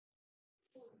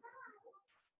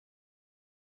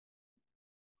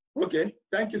Okay,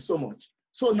 thank you so much.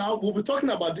 So now we'll be talking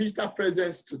about digital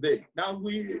presence today. Now,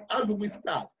 how do we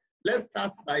start? Let's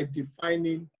start by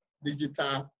defining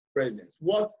digital presence.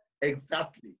 What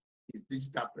exactly is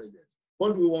digital presence?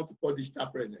 What do we want to call digital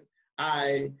presence?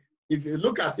 If you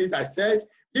look at it, I said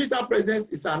digital presence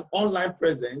is an online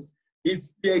presence.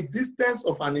 It's the existence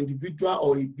of an individual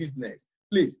or a business.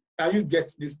 Please, can you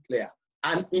get this clear?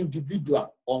 An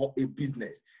individual or a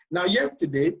business. Now,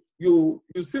 yesterday, you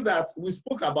see that we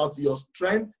spoke about your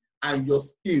strength and your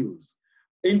skills,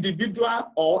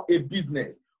 individual or a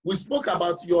business. We spoke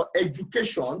about your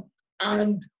education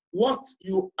and what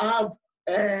you have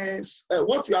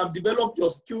developed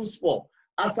your skills for.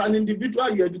 As an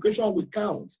individual, your education will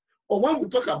count. But when we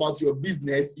talk about your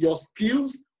business, your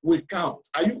skills will count.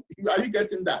 Are you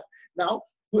getting that? Now,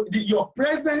 your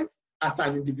presence as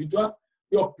an individual,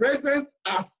 your presence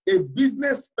as a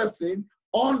business person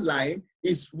online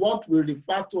is what we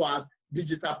refer to as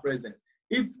digital presence.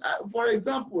 It's, for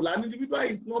example, an individual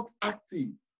is not active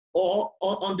or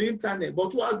on the internet,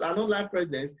 but who has an online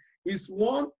presence is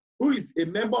one who is a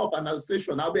member of an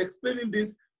association. I'll be explaining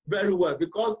this very well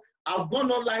because I've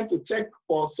gone online to check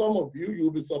for some of you.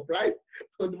 You'll be surprised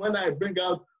when I bring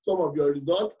out some of your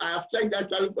results. I have checked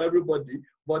actually for everybody,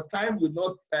 but time will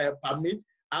not permit.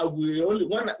 I will only,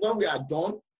 when we are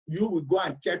done, you will go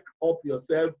and check up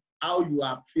yourself how you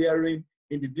are faring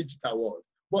in the digital world.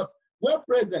 But web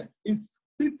presence is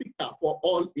critical for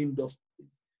all industries.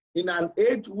 In an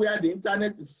age where the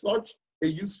internet is such a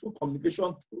useful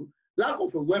communication tool, lack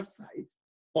of a website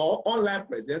or online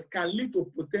presence can lead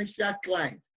to potential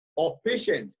clients or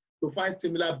patients to find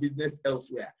similar business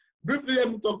elsewhere. Briefly, let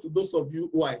me talk to those of you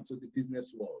who are into the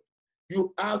business world.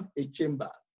 You have a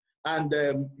chamber and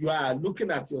you are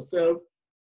looking at yourself.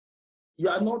 You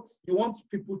want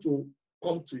people to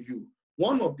come to you.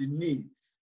 One of the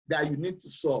needs that you need to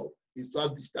solve is to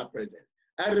have digital presence.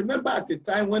 I remember at a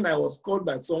time when I was called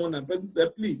by someone and the person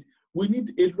said, please, we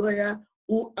need a lawyer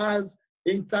who has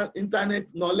internet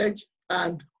knowledge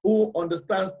and who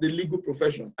understands the legal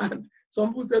profession. And some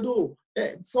people said, oh,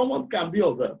 someone can be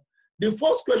of them. The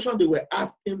first question they were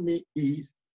asking me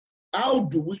is, how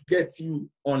do we get you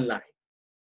online?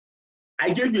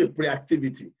 I gave you a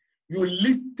pre-activity. You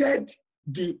listed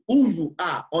who you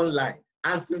are online.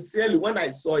 And sincerely, when I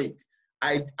saw it,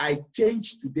 I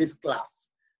changed today's class.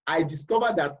 I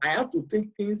discovered that I have to take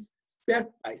things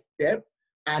step by step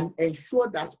and ensure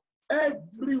that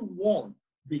everyone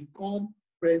become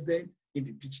present in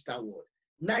the digital world.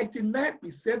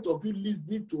 99% of you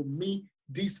listening to me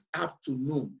this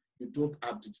afternoon, you don't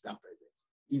have digital presence.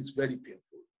 It's very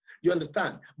painful. You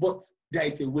understand? But there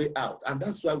is a way out, and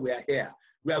that's why we are here.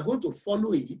 We are going to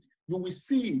follow it. You will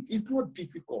see it. It's not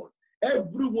difficult.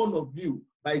 Every one of you,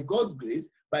 by God's grace,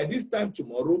 by this time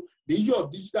tomorrow, the issue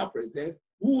of digital presence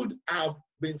would have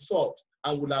been solved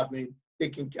and would have been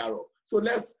taken care of. So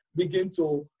let's begin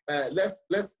to let's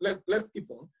keep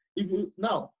on. If you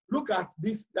now look at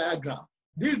this diagram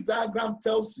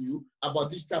tells you about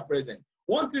digital presence.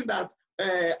 One thing that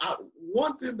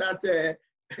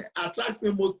attracts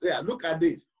me most there. Look at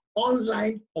this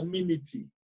online community.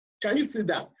 Can you see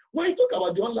that? When you talk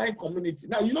about the online community,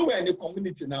 now you know we're in a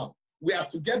community now. We are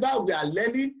together. We are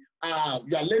learning.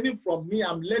 You are learning from me.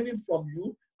 I'm learning from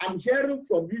you. I'm hearing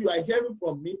from you. You are hearing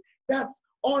from me. That's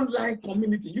online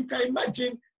community. You can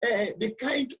imagine the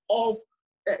kind of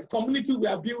community we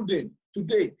are building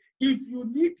today. If you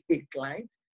need a client,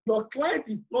 your client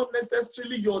is not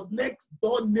necessarily your next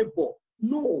door neighbor.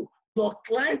 No, your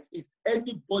client is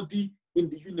anybody in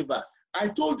the universe. I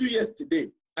told you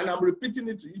yesterday, and I'm repeating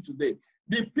it to you today.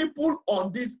 The people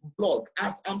on this blog,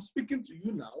 as I'm speaking to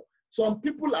you now, some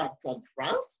people are from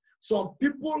France, some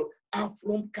people are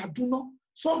from Kaduna,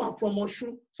 some are from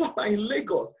Osun, some are in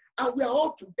Lagos, and we are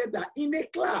all together in a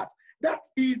class. That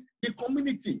is the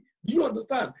community. Do you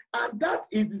understand? And that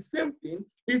is the same thing.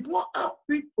 It's not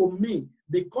happening to me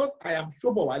because I am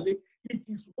Shobawale. It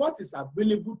is what is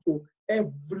available to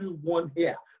everyone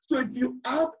here. So if you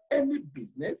have any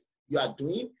business you are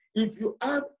doing, if you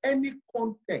have any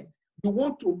content you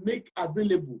want to make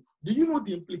available, do you know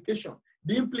the implication?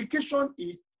 The implication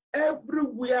is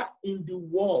everywhere in the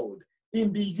world,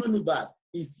 in the universe,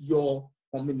 is your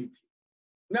community.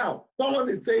 Now, someone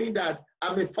is saying that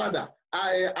I'm a father,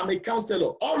 I'm a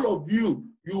counselor. All of you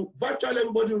virtually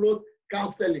everybody wrote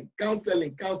counseling.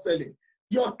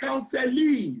 Your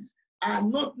counselees are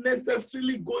not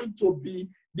necessarily going to be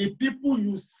the people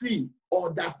you see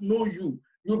or that know you.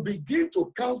 You begin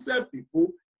to counsel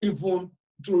people even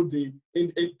through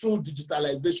through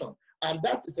digitalization. And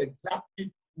that is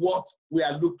exactly what we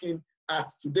are looking at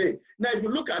today. Now, if you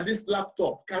look at this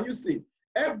laptop, can you see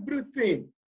everything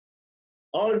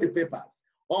all the papers,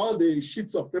 all the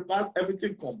sheets of papers,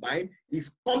 everything combined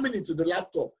is coming into the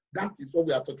laptop. That is what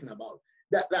we are talking about.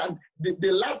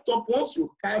 The laptop, once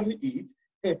you carry it,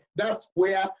 that's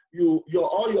where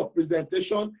all your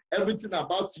presentation, everything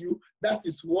about you, that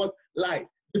is what lies.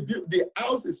 The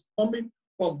house is coming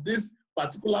from this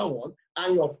particular one.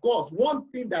 And of course, one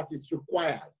thing that is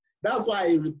required, that's why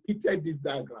I repeated this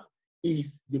diagram,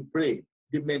 is the brain,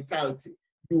 the mentality.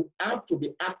 You have to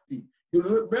be active. You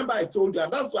remember I told you,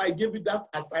 and that's why I gave you that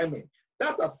assignment.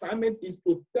 That assignment is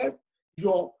to test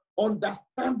your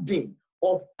understanding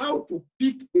of how to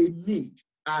pick a need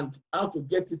and how to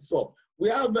get it solved. We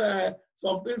have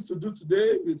some things to do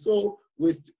today, so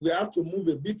we have to move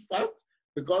a bit fast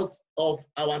because of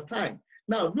our time.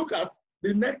 Now, look at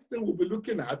the next thing we'll be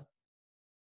looking at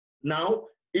now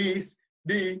is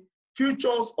the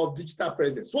futures of digital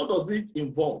presence. What does it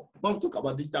involve? When we talk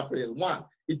about digital presence, one,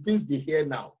 it means be here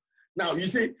now. Now, you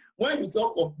see, when you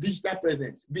talk of digital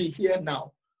presence, be here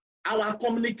now. Our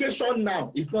communication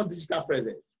now is not digital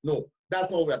presence. No,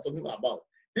 that's not what we are talking about.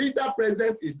 Digital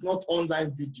presence is not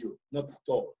online video, not at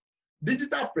all.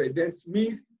 Digital presence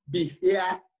means be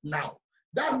here now.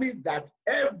 That means that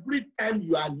every time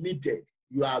you are needed,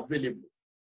 you are available.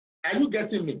 Are you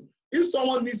getting me? If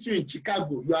someone needs you in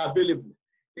Chicago, you are available.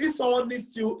 If someone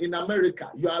needs you in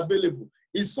America, you are available.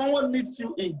 If someone needs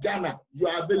you in Ghana, you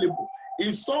are available.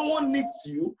 If someone needs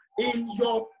you in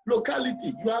your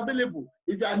locality, you are available.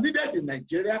 If you are needed in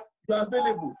Nigeria, you are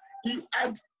available. If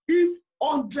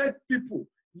 100 people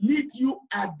need you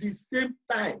at the same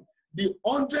time, the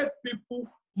 100 people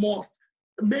must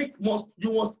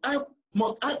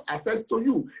have access to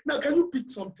you. Now, can you pick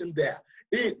something there?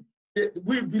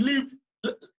 We believe,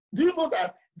 do you know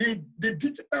that the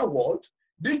digital world,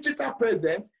 digital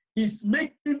presence is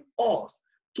making us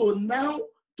to now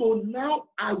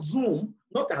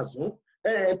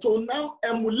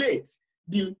emulate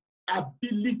the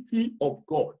ability of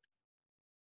God.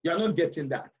 You are not getting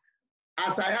that.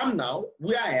 As I am now,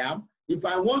 where I am, if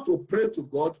I want to pray to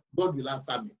God, God will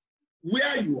answer me.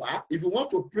 Where you are, if you want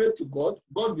to pray to God,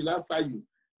 God will answer you.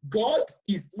 God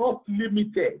is not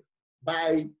limited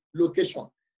by location.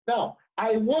 Now,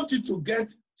 I want you to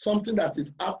get something that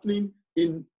is happening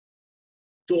to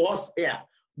us here.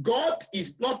 God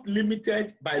is not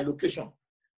limited by location.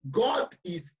 God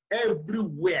is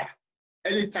everywhere.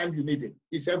 Anytime you need him,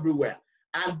 he's everywhere.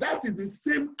 And that is the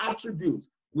same attribute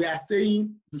we are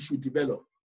saying you should develop.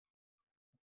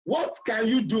 What can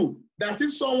you do that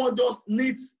if someone just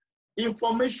needs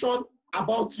information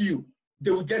about you,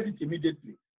 they will get it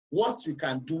immediately? What you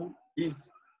can do is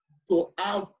to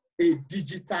have a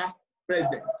digital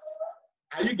presence.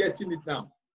 Are you getting it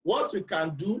now? What you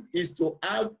can do is to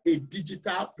have a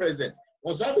digital presence.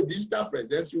 Once you have a digital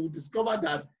presence, you will discover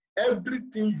that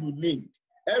everything you need,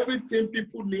 everything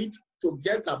people need to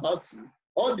get about you,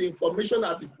 all the information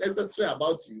that is necessary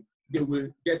about you, they will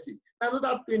get it.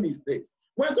 Another thing is this.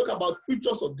 When we talk about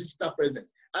features of digital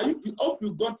presence, I hope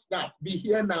you got that. Be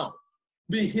here now.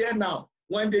 Be here now.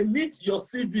 When they need your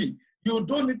CV, you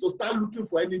don't need to start looking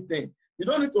for anything. You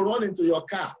don't need to run into your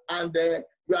car and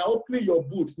you are opening your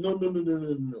boots. No.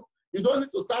 You don't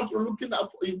need to start looking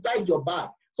up inside your bag.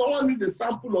 Someone needs a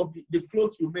sample of the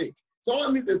clothes you make.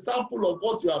 Someone needs a sample of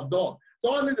what you have done.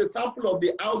 Someone needs a sample of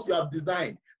the house you have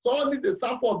designed. Someone needs a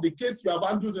sample of the case you have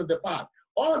handled in the past.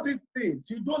 All these things,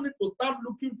 you don't need to start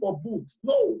looking for books.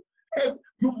 No,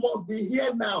 you must be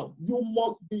here now. You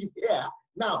must be here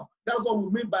now. That's what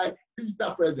we mean by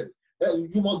digital presence.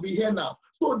 You must be here now.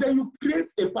 So then you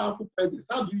create a powerful presence.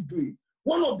 How do you do it?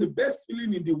 One of the best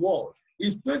feelings in the world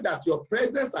is knowing that your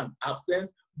presence and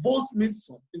absence both means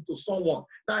something to someone.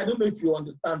 Now, I don't know if you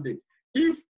understand this.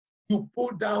 If you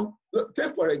pull down,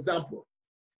 take for example,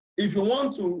 if you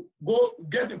want to go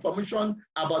get information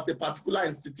about a particular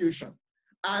institution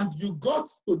and you got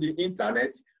to the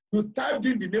internet, you typed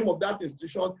in the name of that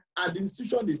institution and the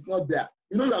institution is not there,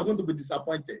 you know you are going to be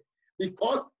disappointed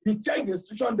because you checked the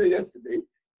institution there yesterday,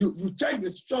 you checked the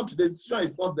institution today, the institution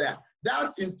is not there.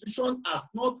 That institution has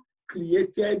not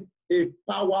created a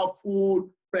powerful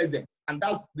presence, and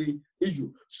that's the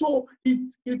issue. So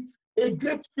it's a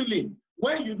great feeling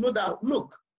when you know that,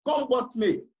 look, come what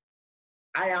may,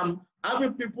 I am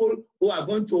having people who are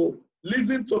going to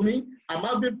listen to me. I'm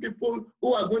having people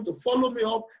who are going to follow me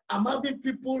up. I'm having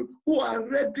people who are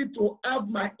ready to have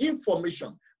my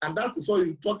information. And that is what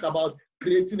you talk about,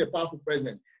 creating a powerful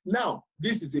presence. Now,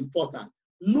 this is important.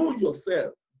 Know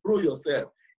yourself, grow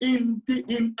yourself. In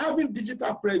having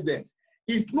digital presence,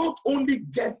 it's not only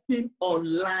getting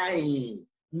online.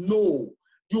 No,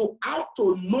 you have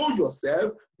to know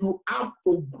yourself. You have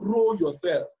to grow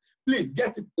yourself. Please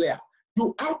get it clear.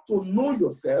 You have to know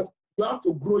yourself. You have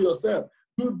to grow yourself.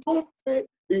 You don't stay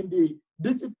in the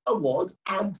digital world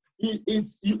and you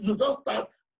just start,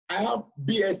 I have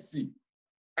BSc,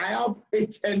 I have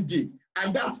HND,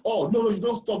 and that's all. No, you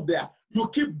don't stop there. You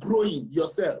keep growing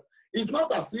yourself. It's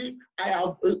not as if I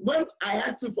have, when I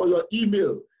ask you for your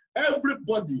email,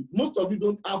 everybody, most of you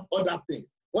don't have other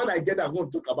things. When I get there, I'm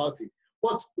going to talk about it.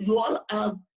 But you all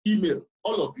have email,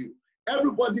 all of you.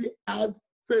 Everybody has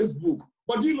Facebook.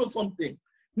 But do you know something?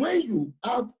 When you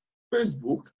have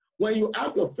Facebook, when you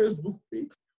have your Facebook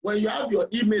page, when you have your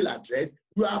email address,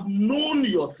 you have known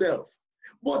yourself.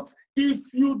 But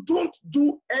if you don't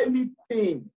do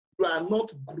anything, you are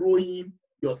not growing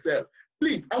yourself.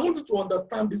 Please, I want you to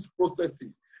understand these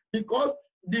processes because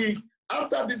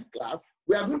after this class,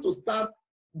 we are going to start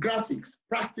graphics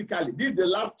practically. This is the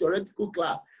last theoretical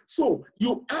class. So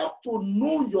you have to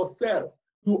know yourself.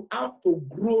 You have to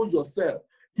grow yourself.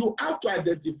 You have to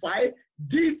identify,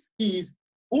 this is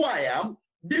who I am.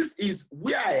 This is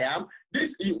where I am.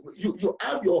 This you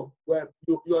have your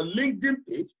LinkedIn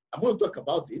page. I'm going to talk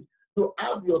about it. You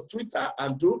have your Twitter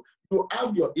handle. You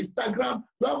have your Instagram.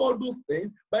 You have all those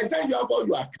things. By the time you have all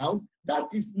your accounts, that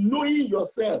is knowing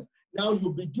yourself. Now you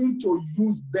begin to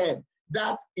use them.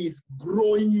 That is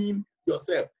growing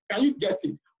yourself. Can you get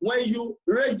it? When you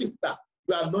register,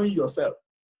 you are knowing yourself.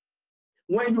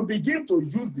 When you begin to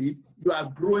use it, you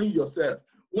are growing yourself.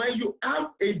 When you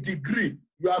have a degree,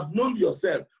 you have known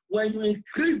yourself. When you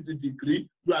increase the degree,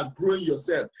 you are growing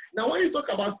yourself. Now, when you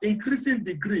talk about increasing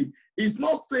degree, it's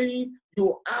not saying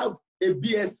you have a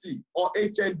BSc or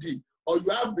HND or you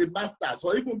have a master's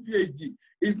or even PhD.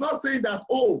 It's not saying that,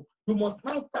 oh, you must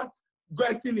now start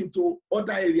getting into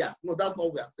other areas. No, that's not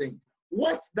what we are saying.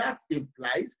 What that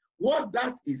implies, what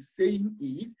that is saying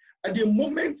is, at the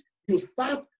moment you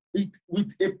start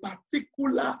with a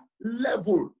particular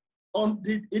level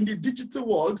in the digital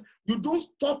world, you don't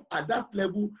stop at that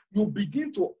level. You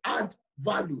begin to add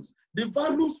values. The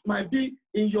values might be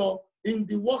in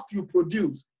the work you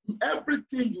produce.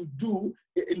 Everything you do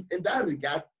in that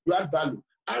regard, you add value.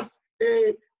 As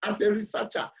a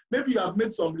researcher, maybe you have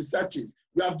made some researches.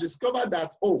 You have discovered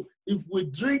that, oh, if we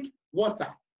drink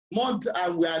water more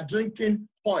and we are drinking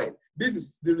oil, this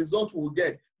is the result we will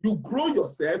get. You grow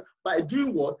yourself by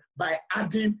doing what? By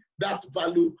adding that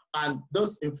value and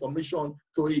those information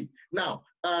to it. Now,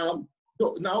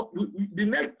 the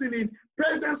next thing is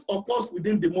presence occurs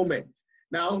within the moment.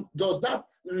 Now, does that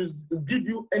give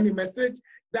you any message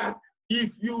that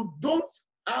if you don't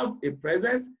have a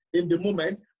presence in the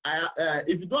moment,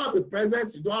 if you don't have a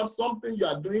presence, you don't have something you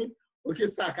are doing, okay,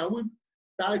 sir, can we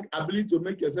tag ability to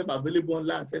make yourself available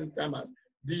online at any time as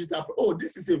digital? Oh,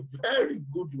 this is a very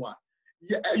good one.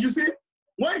 Yeah, you see,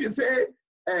 when you say,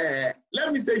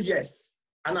 let me say yes,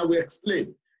 and I will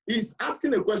explain. He's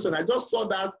asking a question. I just saw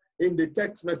that in the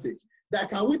text message. That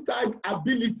can we tag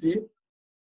ability?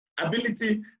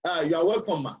 You are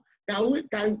welcome, ma. Can we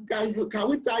tag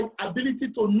ability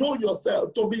to know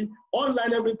yourself, to be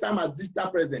online every time as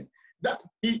digital presence? That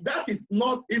is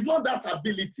not, it's not that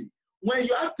ability. When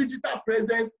you have digital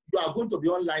presence, you are going to be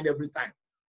online every time.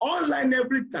 Online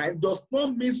every time does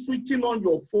not mean switching on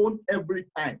your phone every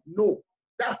time. No,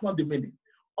 that's not the meaning.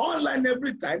 Online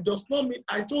every time does not mean,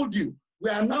 I told you,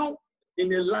 we are now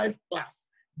in a live class.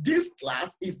 This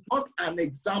class is not an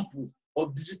example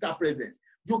of digital presence.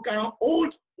 You can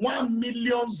hold 1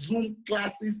 million Zoom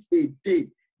classes a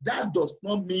day. That does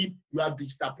not mean you have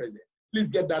digital presence. Please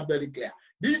get that very clear.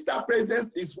 Digital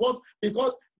presence is what,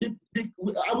 because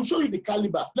I will show you the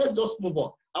calibers. Let's just move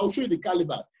on. I will show you the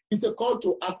calibers. It's a call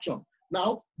to action.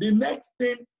 Now, the next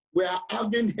thing we are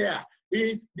having here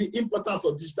is the importance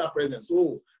of digital presence.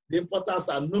 So the importance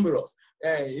are numerous.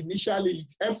 Initially,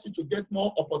 it helps you to get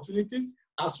more opportunities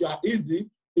as you are easy.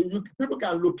 People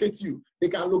can locate you. They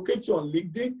can locate you on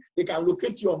LinkedIn. They can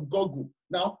locate you on Google.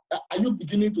 Now, are you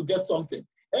beginning to get something?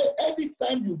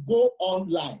 Anytime you go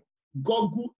online,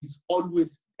 Google is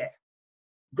always there.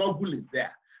 Google is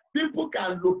there. People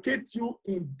can locate you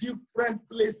in different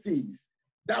places.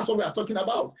 That's what we are talking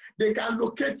about. They can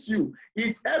locate you.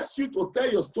 It helps you to tell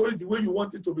your story the way you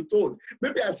want it to be told.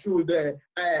 Maybe I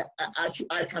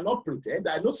cannot pretend.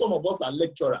 I know some of us are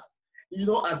lecturers. You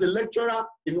know, as a lecturer,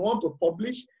 if you want to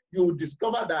publish, you will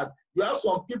discover that you have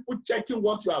some people checking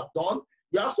what you have done.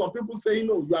 You have some people saying,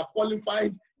 no, you are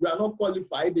qualified, you are not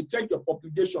qualified. They check your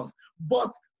publications.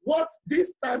 But what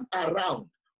this time around,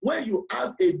 when you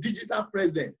have a digital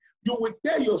presence, you will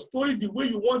tell your story the way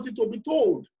you want it to be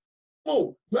told.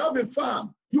 Oh, you have a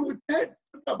farm. You will tell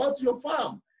about your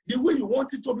farm the way you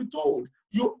want it to be told.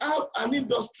 You have an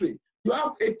industry. you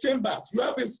have a chambers, you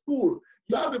have a school,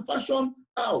 you have a fashion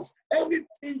house, anything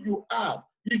you have.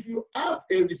 If you have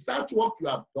a research work you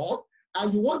have done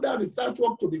and you want that research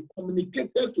work to be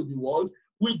communicated to the world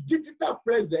with digital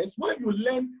presence, when you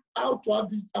learn how to have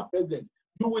digital presence,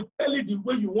 you will tell it the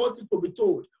way you want it to be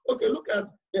told. Okay, look at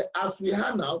as we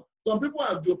have now, some people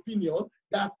have the opinion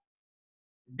that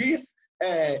this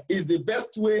is the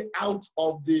best way out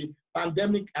of the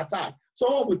pandemic attack.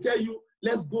 Someone will tell you,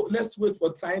 let's wait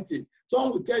for scientists.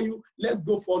 Someone will tell you, let's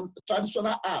go for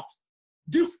traditional apps.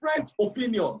 Different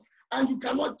opinions, and you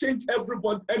cannot change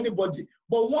anybody.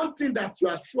 But one thing that you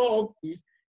are sure of is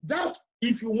that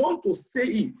if you want to say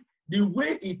it the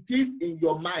way it is in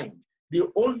your mind, the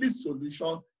only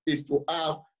solution is to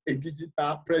have a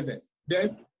digital presence.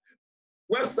 Then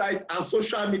websites and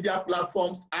social media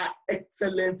platforms are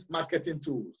excellent marketing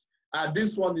tools. And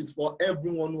this one is for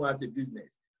everyone who has a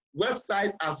business.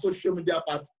 Websites and social media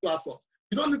platforms.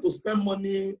 You don't need to spend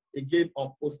money again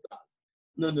on posters.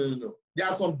 No. There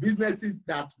are some businesses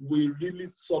that will really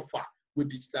suffer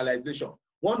with digitalization.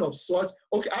 One of such,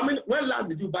 okay, when last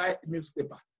did you buy a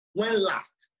newspaper? When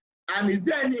last? And is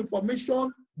there any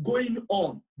information going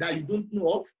on that you don't know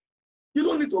of? You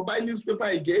don't need to buy newspaper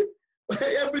again.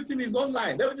 Everything is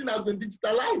online. Everything has been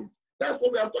digitalized. That's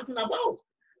what we are talking about.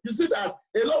 You see that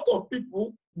a lot of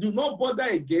people do not bother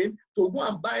again to go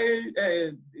and buy,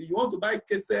 you want to buy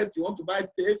cassettes, you want to buy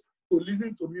tapes to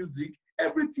listen to music.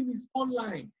 Everything is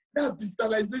online. That's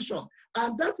digitalization.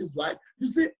 And that is why, you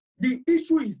see, the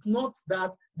issue is not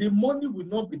that the money will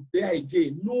not be there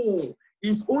again. No,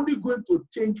 it's only going to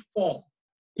change form.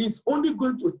 It's only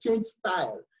going to change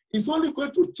style. It's only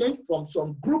going to change from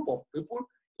some group of people.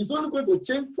 It's only going to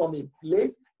change from a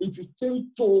place. It will change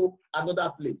to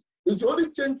another place. It will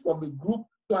only change from a group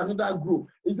to another group.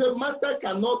 It's a matter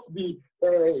cannot be,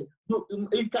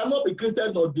 it cannot be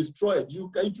created or destroyed.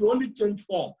 It will only change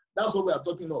form. That's what we are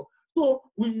talking about. So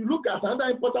when you look at another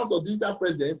importance of digital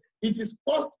presence, it is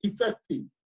cost effective.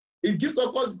 It gives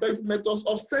us cost effective methods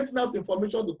of sending out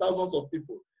information to thousands of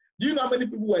people. Do you know how many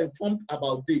people were informed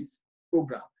about this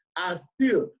program? And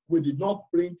still, we did not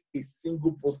print a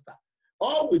single poster.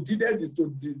 All we did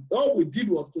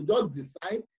was to just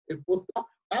design a poster.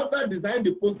 After designing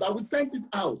the poster, we sent it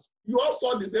out. You all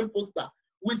saw the same poster.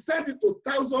 We sent it to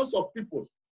thousands of people.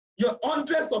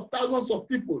 Hundreds of thousands of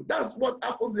people. That's what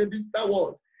happens in the digital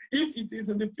world. If it is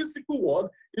in the physical world,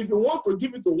 if you want to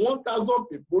give it to 1,000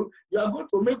 people, you are going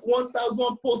to make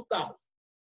 1,000 posters.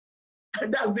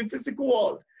 And that's the physical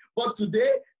world. But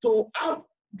today, to have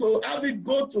it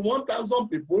go to 1,000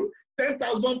 people,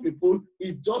 10,000 people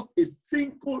is just a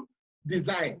single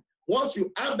design. Once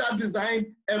you have that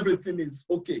design, everything is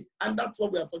okay. And that's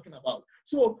what we are talking about.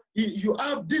 So you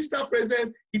have digital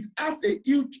presence. It has a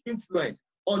huge influence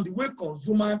on the way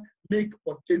consumers make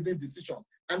purchasing decisions.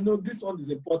 And no, this one is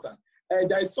important.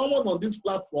 There is someone on this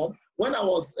platform, when I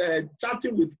was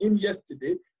chatting with him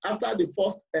yesterday, after the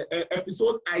first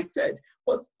episode, I said,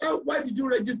 but why did you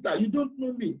register? You don't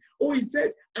know me. Oh, he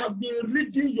said, I've been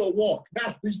reading your work.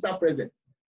 That's digital presence.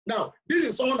 Now, this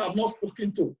is someone I've not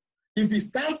spoken to. If he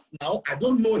stands now, I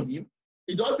don't know him.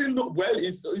 He doesn't know, well,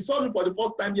 he saw me for the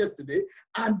first time yesterday,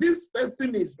 and this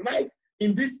person is right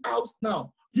in this house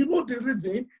now. You know the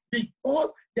reason?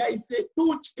 Because there is a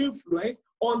huge influence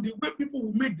on the way people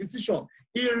will make decisions.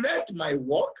 He read my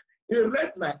work, he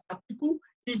read my article,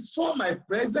 he saw my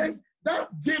presence. That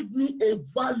gave me a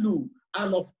value.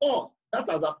 And of course, that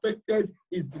has affected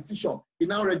his decision. He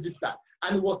now registered.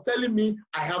 And he was telling me,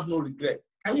 I have no regret.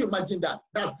 Can you imagine that?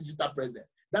 That's digital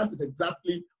presence. That is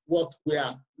exactly what we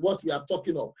are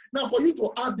talking of. Now, for you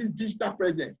to have this digital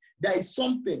presence, there is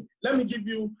something. Let me give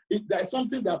you, there is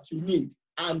something that you need.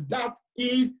 And that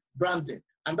is branding.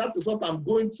 And that is what I'm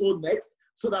going to next,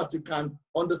 so that you can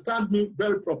understand me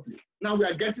very properly. Now we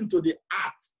are getting to the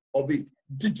art of it,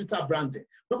 digital branding.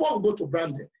 Before we go to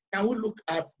branding, can we look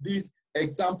at this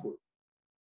example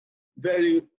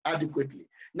very adequately?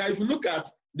 Now, if you look at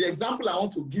the example I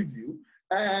want to give you,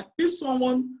 if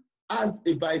someone has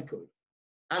a vehicle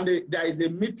and there is a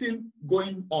meeting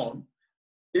going on,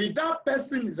 if that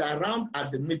person is around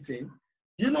at the meeting,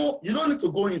 you don't need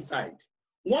to go inside.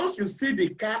 Once you see the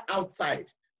car outside,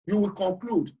 you will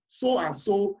conclude so and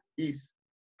so is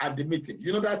at the meeting.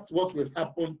 You know, that's what will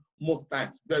happen most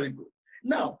times. Very good.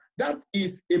 Now, that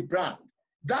is a brand.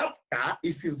 That car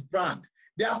is his brand.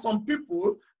 There are some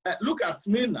people, look at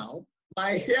me now,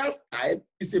 my hairstyle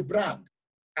is a brand.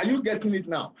 Are you getting it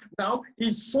now? Now,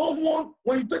 if someone,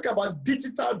 when you talk about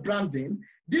digital branding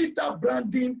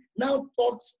now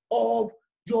talks of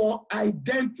your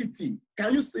identity.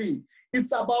 Can you see?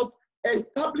 It's about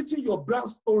establishing your brand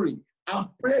story and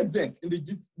presence in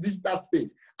the digital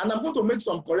space. And I'm going to make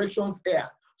some corrections here.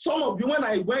 Some of you, when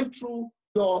I went through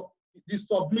the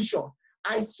submission,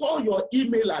 I saw your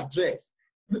email address.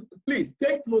 Please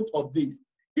take note of this.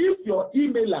 If your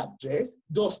email address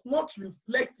does not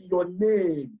reflect your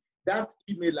name, that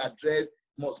email address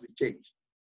must be changed.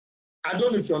 I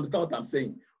don't know if you understand what I'm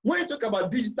saying. When you talk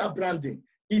about digital branding,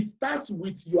 it starts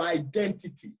with your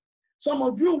identity. Some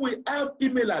of you will have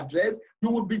email address.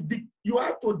 You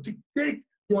have to dictate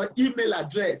your email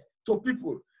address to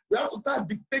people. You have to start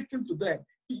dictating to them.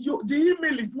 The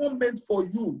email is not meant for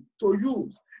you to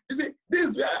use. You see,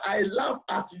 this is where I laugh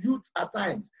at youth at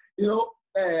times. You know,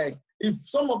 if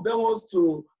some of them wants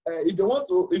to, if they want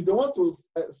to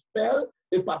spell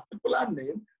a particular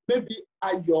name, maybe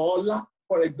Ayola,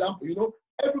 for example. You know,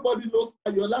 everybody knows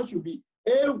Ayola should be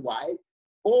Ayoola,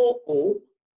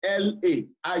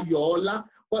 Ayola.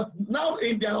 But now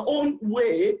in their own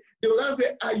way, they will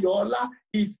say Ayola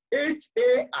is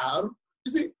Har.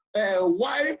 You see,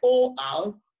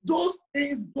 YOR. Those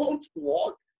things don't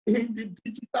work in the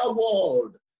digital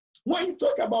world. When you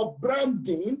talk about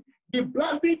branding, the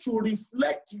branding should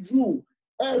reflect you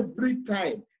every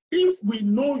time. If we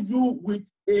know you with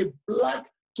a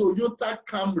black Toyota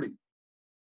Camry,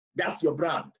 that's your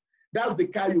brand. That's the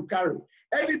car you carry.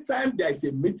 Anytime there is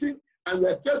a meeting and you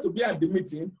expect to be at the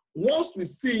meeting, once we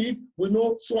see it, we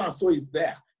know so-and-so is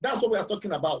there. That's what we are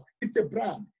talking about. It's a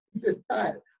brand. It's a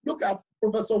style. Look at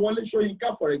Professor Wole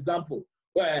Soyinka, for example,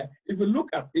 where if you look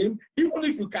at him, even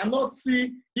if you cannot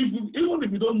see, even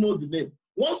if you don't know the name,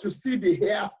 once you see the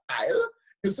hairstyle,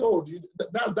 you say, oh,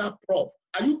 that's that prof.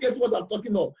 And you get what I'm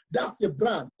talking about. That's a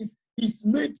brand. It's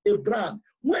made a brand.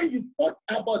 When you talk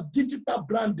about digital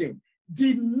branding,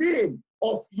 the name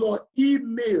of your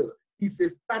email is a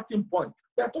starting point.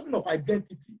 We're talking of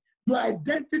identity. Your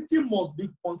identity must be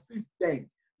consistent.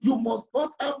 You must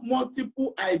not have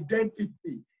multiple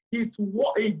identity. It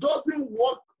doesn't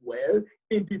work well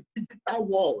in the digital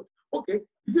world. Okay,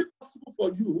 is it possible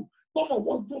for you? Some of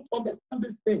us don't understand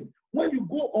this thing. When you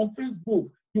go on Facebook,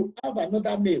 you have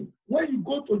another name. When you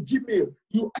go to Gmail,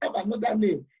 you have another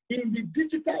name. In the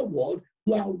digital world,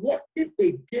 you are working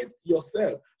against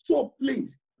yourself. So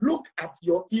please, look at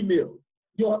your email.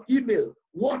 Your email,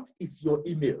 what is your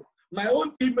email? My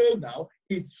own email now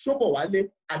is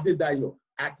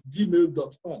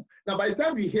shobowaleadedayo@gmail.com. Now, by the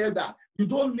time you hear that, you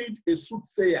don't need a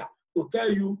soothsayer to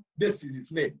tell you this is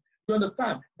his name. You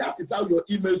understand? That is how your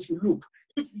email should look.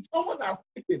 If someone has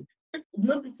taken,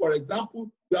 maybe for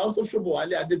example, you are also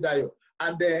Shobowale Adedayo,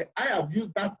 and I have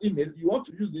used that email, you want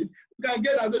to use it, you can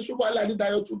get as a Shobowale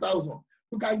Adedayo 2000.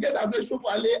 You can get as a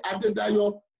Shobowale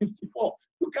Adedayo 54.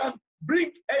 You can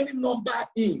bring any number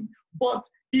in, but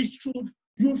you should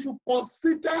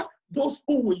consider those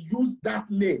who will use that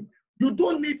name. You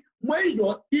don't need, when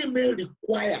your email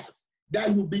requires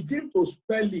that you begin to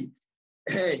spell it,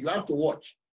 you have to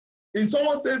watch. If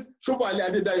someone says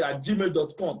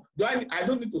shobowale@gmail.com, I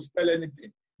don't need to spell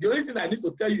anything. The only thing I need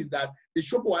to tell you is that the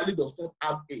Shobowale does not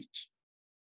have H.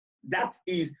 That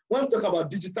is, when we talk about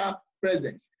digital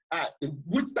presence,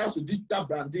 which starts with digital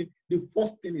branding, the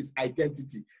first thing is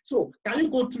identity. So can you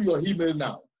go through your email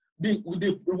now?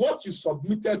 What you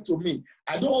submitted to me,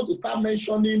 I don't want to start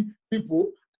mentioning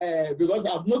people because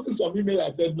I've noticed some email,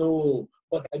 I said no,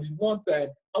 but I did not, I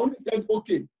only said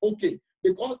okay,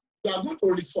 because you are going to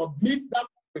resubmit that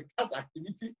podcast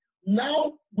activity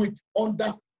now with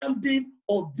understanding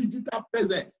of digital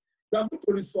presence. You are going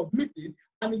to resubmit it,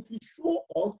 and it will show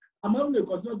us. I'm having a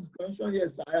continuous discussion.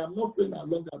 Yes, I am not feeling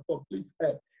along at all. Please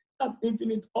help. That's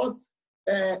Infinite Hot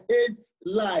 8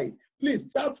 Live. Please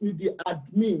start with the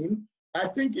admin. I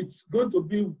think it's going to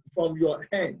be from your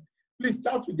hand. Please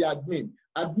start with the admin.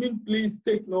 Admin, please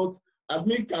take notes.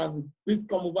 Admin can please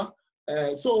come over.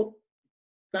 So,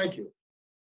 thank you.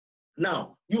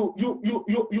 Now, you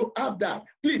have that.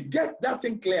 Please get that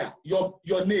thing clear, your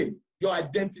name, your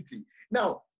identity.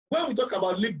 Now, when we talk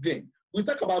about LinkedIn, we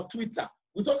talk about Twitter,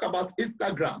 we talk about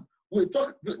Instagram, we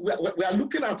are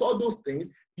looking at all those things.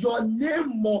 Your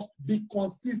name must be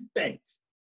consistent.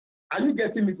 Are you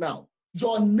getting it now?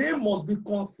 Your name must be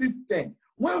consistent.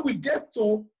 When we get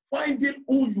to finding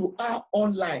who you are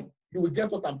online, you will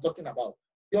get what I'm talking about.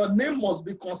 Your name must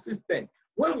be consistent.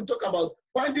 When we talk about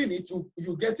finding it,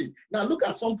 you get it. Now look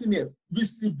at something else.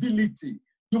 Visibility.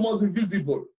 You must be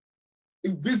visible.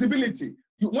 Visibility.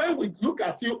 When we look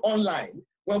at you online,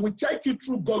 when we check you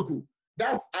through Google,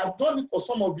 I've done it for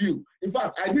some of you. In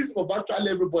fact, I did it for virtually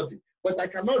everybody, but I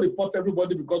cannot report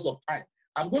everybody because of time.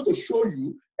 I'm going to show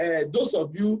you those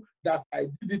of you that I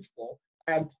did it for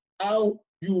and how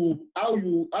you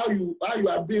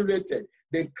are being rated,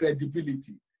 the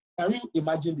credibility. Can you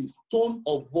imagine this? Tone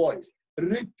of voice,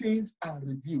 ratings and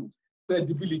reviews,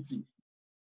 credibility.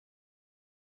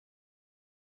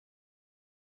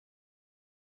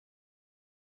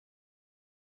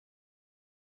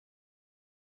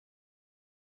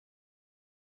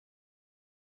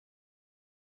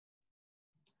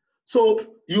 So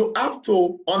you have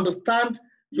to understand,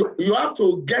 you have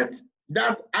to get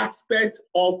that aspect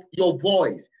of your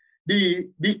voice. The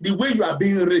way you are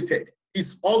being rated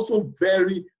is also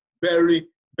very, very,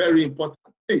 very important.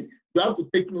 Please, you have to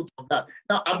take note of that.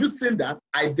 Now, have you seen that?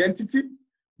 Identity,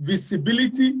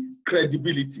 visibility,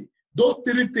 credibility. Those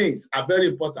three things are very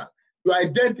important. Your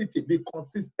identity, be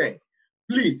consistent.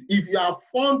 Please, if you are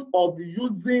fond of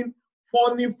using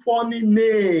funny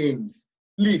names,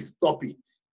 please stop it.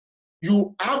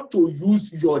 You have to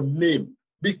use your name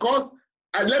because,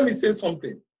 and let me say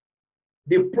something,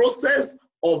 the process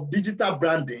of digital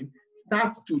branding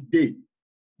starts today,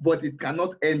 but it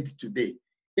cannot end today.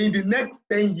 In the next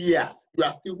 10 years, you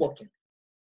are still working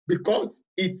because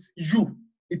it's you,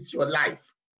 it's your life.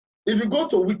 If you go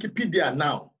to Wikipedia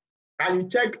now and you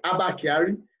check Abba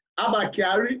Kyari,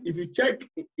 if you check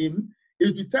him,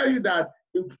 it will tell you that,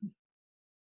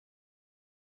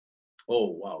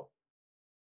 oh, wow.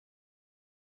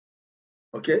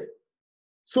 Okay,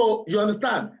 so you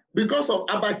understand, because of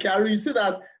Abba Kyari, you see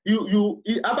that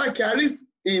Abba Kyari's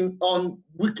on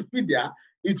Wikipedia,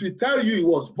 it will tell you he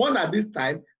was born at this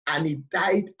time and he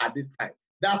died at this time.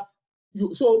 That's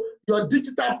you. So your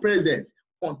digital presence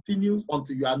continues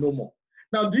until you are no more.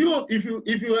 Now, if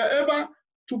you ever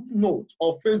took note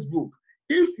of Facebook,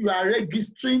 if you are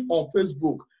registering on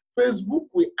Facebook, Facebook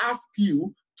will ask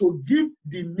you to give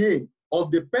the name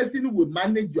of the person who will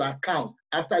manage your account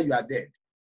after you are dead.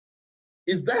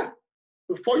 Is that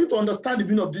for you to understand the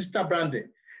meaning of digital branding?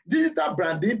 Digital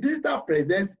branding, digital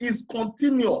presence is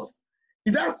continuous.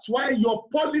 That's why your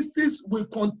policies will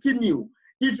continue.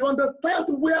 If you understand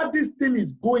where this thing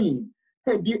is going,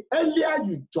 the earlier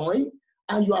you join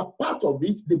and you are part of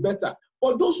it, the better.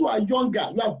 For those who are younger,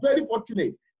 you are very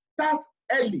fortunate. Start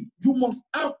early. You must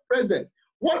have presence.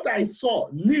 What I saw,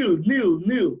 nil,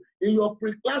 in your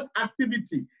pre-class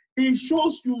activity, it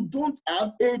shows you don't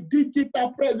have a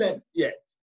digital presence yet.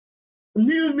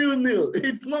 Nil.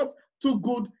 It's not too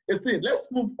good a thing. Let's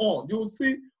move on. You will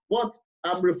see what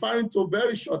I'm referring to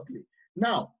very shortly.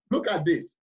 Now, look at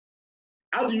this.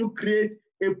 How do you create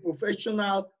a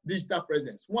professional digital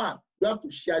presence? One, you have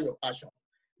to share your passion.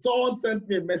 Someone sent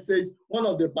me a message. One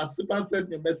of the participants sent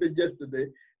me a message yesterday.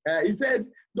 He said,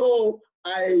 no,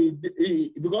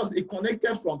 because he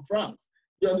connected from France.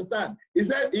 You understand? He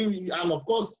said, and of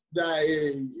course,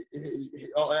 he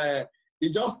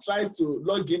just tried to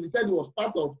log in. He said he was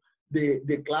part of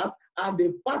the class, and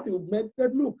the part he met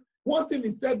said, look, one thing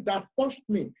he said that touched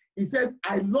me. He said,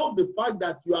 I love the fact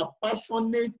that you are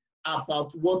passionate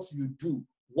about what you do.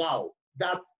 Wow,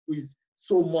 that is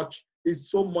so much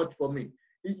for me.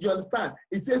 You understand?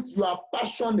 He says you are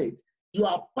passionate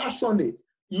about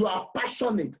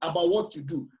what you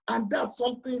do. And that's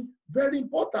something very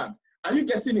important. Are you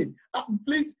getting it?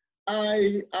 Please,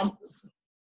 I am.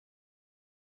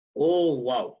 Oh,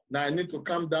 wow. Now I need to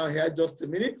calm down here just a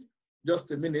minute.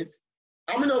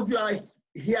 How many of you are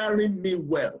hearing me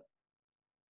well?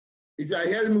 If you are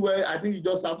hearing me well, I think you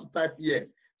just have to type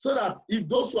yes. So that if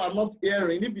those who are not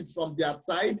hearing, if it's from their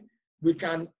side, we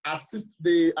can assist,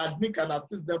 the admin can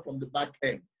assist them from the back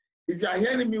end. If you are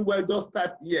hearing me well, just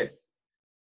type yes.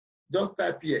 Just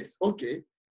type yes. Okay.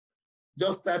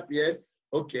 Just type yes.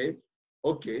 Okay.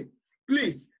 Okay.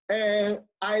 Please, the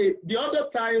other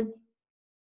time,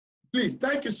 please,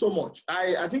 thank you so much.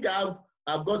 I think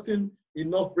I've gotten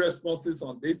enough responses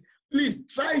on this. Please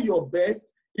try your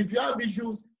best. If you have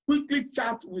issues, quickly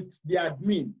chat with the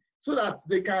admin so that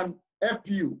they can help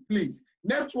you, please.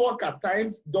 Network at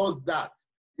times does that.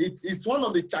 It's one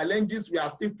of the challenges we are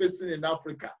still facing in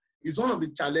Africa. It's one of the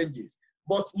challenges.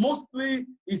 But mostly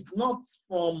it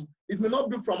may not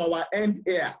be from our end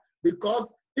here,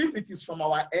 because if it is from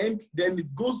our end, then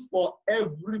it goes for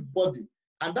everybody.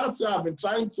 And that's why I've been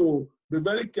trying to be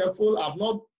very careful. I've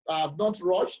not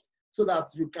rushed so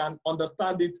that you can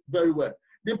understand it very well.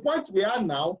 The point we are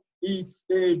now is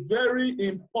a very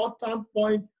important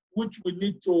point which we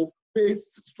need to pay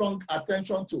strong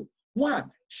attention to.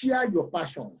 One, share your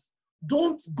passions.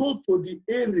 Don't go to the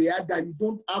area that you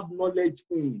don't have knowledge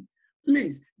in.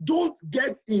 Please, don't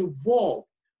get involved.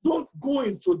 Don't go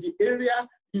into the area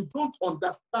you don't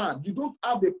understand, you don't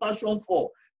have a passion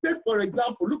for. Take, for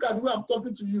example, look at the way I'm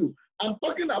talking to you. I'm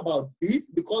talking about this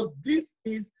because this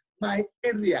is my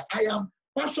area. I am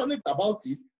passionate about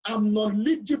it. I'm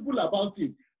knowledgeable about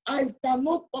it. I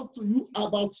cannot talk to you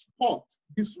about sports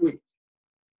this way.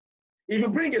 If you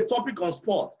bring a topic on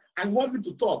sports and want me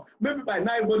to talk, maybe by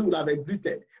now everybody will have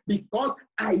exited because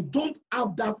I don't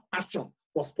have that passion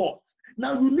for sports.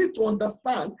 Now you need to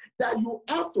understand that you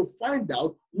have to find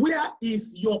out where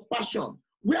is your passion.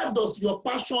 Where does your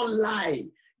passion lie?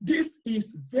 This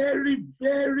is very,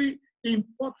 very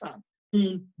important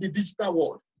in the digital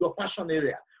world, your passion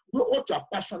area. What you are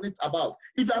passionate about.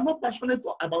 If you are not passionate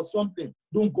about something,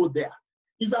 don't go there.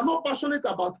 If you are not passionate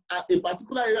about a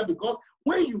particular area, because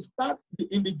when you start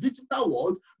in the digital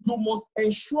world, you must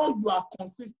ensure you are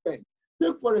consistent.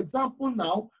 Take, for example,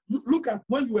 now, look at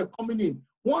when you were coming in.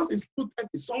 Once it's 2:30,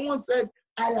 someone said,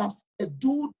 I have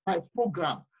scheduled my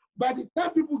program. By the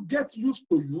time people get used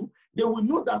to you, they will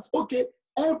know that, okay,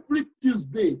 every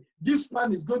Tuesday, this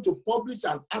man is going to publish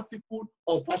an article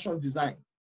on fashion design.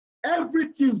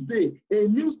 Every Tuesday, a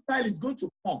new style is going to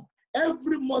come.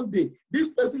 Every Monday,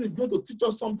 this person is going to teach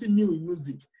us something new in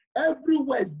music. Every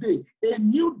Wednesday, a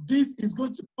new dish is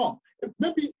going to come.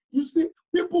 Maybe, you see,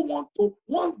 people want to,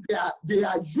 once they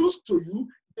are used to you,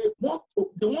 they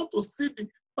want to see the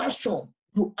passion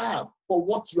you have for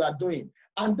what you are doing.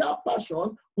 And that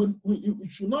passion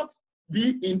it should not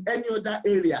be in any other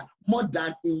area more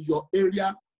than in your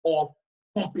area of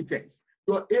competence,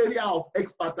 your area of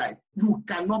expertise. You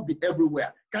cannot be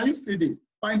everywhere. Can you see this?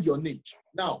 Find your niche.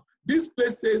 Now, this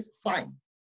place says, fine.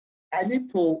 I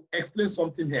need to explain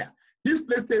something here. This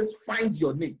place says, find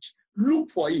your niche. Look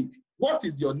for it. What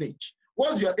is your niche?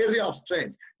 What's your area of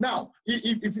strength? Now,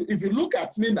 if you look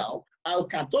at me now, I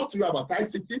can talk to you about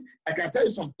ICT. I can tell you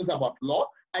some things about law.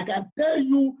 I can tell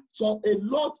you a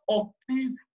lot of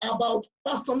things about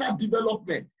personal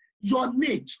development, your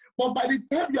niche. But by the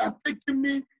time you are taking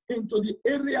me into the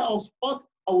area of sports,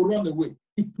 I will run away.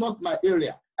 It's not my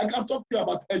area. I can talk to you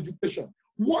about education.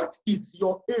 What is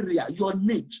your area, your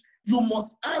niche? You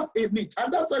must have a niche.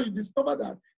 And that's why you discover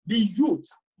that the youth,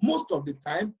 most of the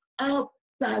time, have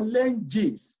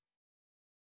challenges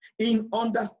in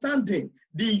understanding.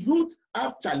 The youth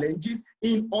have challenges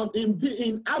in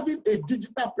having a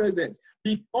digital presence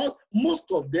because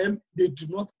most of them, they do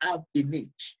not have a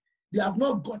niche. They have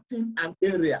not gotten an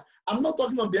area. I'm not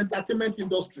talking of the entertainment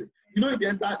industry. You know, in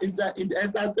the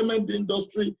entertainment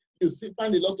industry, you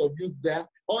find a lot of youth there.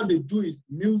 All they do is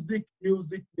music,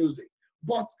 music, music.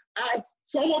 But as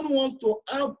someone who wants to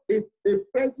have a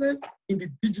presence in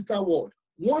the digital world,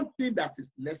 one thing that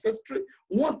is necessary,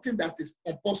 one thing that is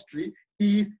compulsory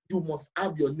is you must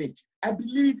have your niche. I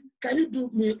believe, can you do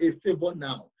me a favor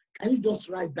now? Can you just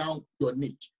write down your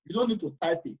niche? You don't need to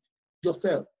type it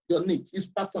yourself. Your niche is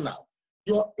personal.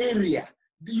 Your area,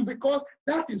 because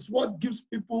that is what gives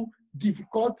people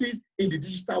difficulties in the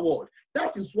digital world.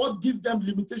 That is what gives them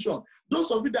limitation.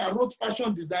 Those of you that wrote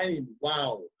fashion design,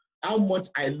 wow, how much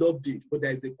I loved it, but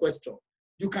there is a question.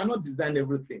 You cannot design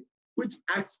everything. Which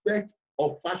aspect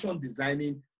of fashion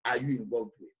designing are you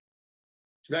involved with?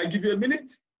 Should I give you a minute?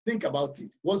 Think about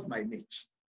it. What's my niche?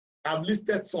 I've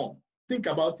listed some. Think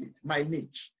about it, my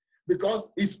niche. Because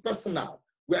it's personal.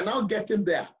 We are now getting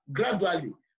there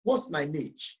gradually. What's my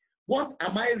niche? What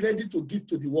am I ready to give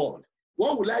to the world?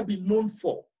 What will I be known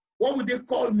for? What would they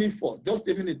call me for? Just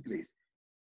a minute, please.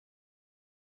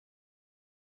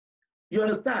 You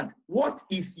understand? What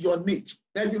is your niche?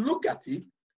 Now, if you look at it,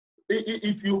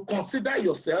 if you consider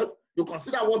yourself, you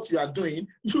consider what you are doing,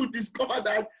 you discover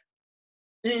that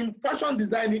in fashion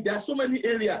designing, there are so many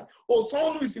areas. Oh,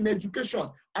 someone who is in education,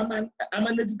 I'm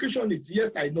an educationist.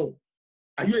 Yes, I know.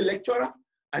 Are you a lecturer?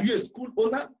 Are you a school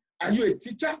owner? Are you a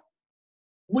teacher?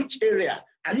 Which area?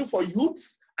 Are you for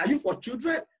youths? Are you for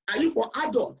children? Are you for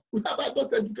adults? We have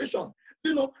adult education.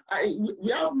 You know,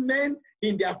 we have men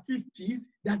in their 50s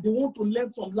that they want to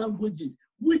learn some languages.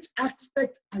 Which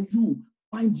aspect are you?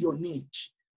 Find your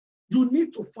niche. You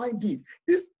need to find it.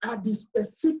 These are the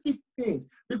specific things.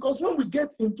 Because when we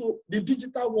get into the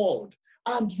digital world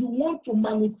and you want to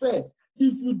manifest,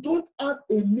 if you don't have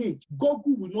a niche,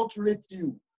 Google will not rate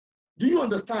you. Do you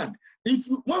understand?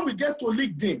 When we get to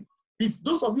LinkedIn, if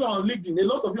those of you are on LinkedIn, a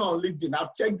lot of you are on LinkedIn,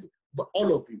 I've checked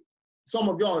all of you. Some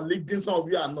of you are on LinkedIn, some of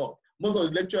you are not. Most of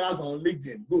the lecturers are on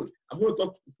LinkedIn. Good. I'm going to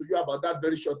talk to you about that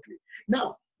very shortly.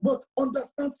 Now, but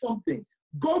understand something.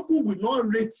 Google will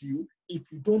not rate you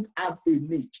if you don't have a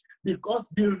niche, because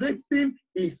the rating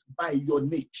is by your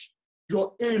niche,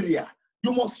 your area.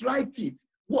 You must write it.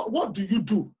 What do you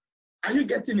do? Are you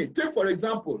getting it? Take, for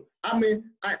example, I'm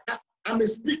a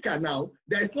speaker now.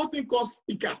 There is nothing called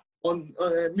speaker in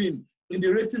the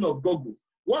rating of Google.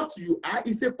 What you are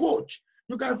is a coach.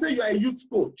 You can say you are a youth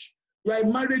coach. You are a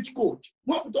marriage coach.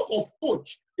 When we talk of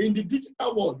coach in the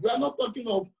digital world, we are not talking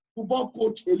of football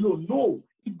coach alone. No,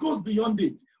 It goes beyond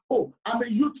it. Oh, I'm a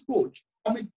youth coach.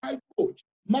 I'm a child coach,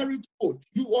 married coach.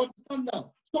 You understand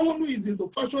now? Someone who is into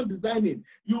fashion designing,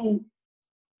 you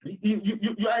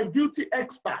are a beauty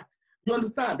expert. You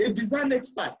understand? A design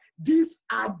expert. These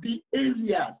are the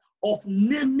areas of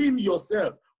naming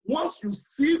yourself. Once you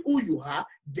see who you are,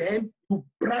 then you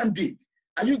brand it.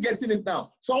 Are you getting it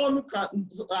now? Someone who can,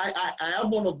 I have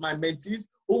one of my mentees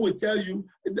who will tell you,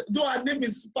 though her name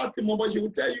is Fatima, but she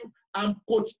will tell you, I'm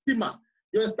Coach Tima.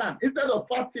 You understand? Instead of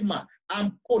Fatima,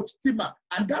 I'm Coach Tima.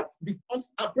 And that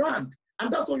becomes a brand.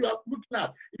 And that's what you are looking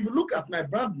at. If you look at my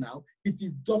brand now, it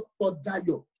is Dr.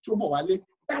 Dayo Chomowale.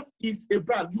 That is a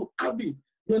brand. You have it.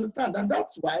 You understand? And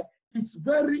that's why it's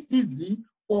very easy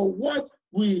for what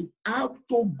we have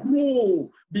to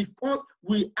grow, because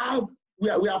we are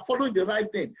following the right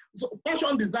thing. So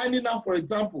fashion designing now, for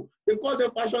example, they call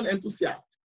them fashion enthusiasts.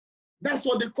 That's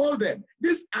what they call them.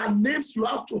 These are names you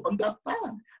have to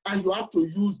understand and you have to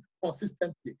use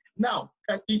consistently. Now,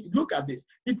 look at this.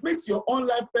 It makes your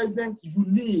online presence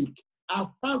unique and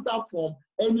stands out from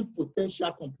any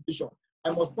potential competition.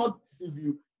 I must not deceive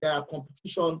you. There are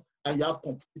competition and you have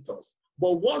competitors.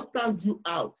 But what stands you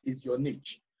out is your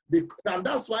niche. And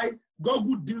that's why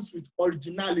Google deals with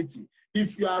originality.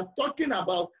 If you are talking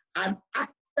about an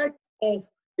aspect of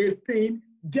a thing,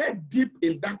 get deep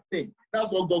in that thing.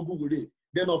 That's what Google will do.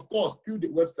 Then, of course, build the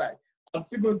website. I'm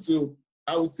still going to,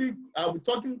 I'll be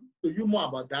talking to you more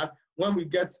about that when we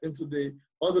get into the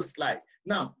other slide.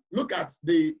 Now, look at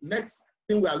the next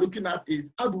thing we are looking at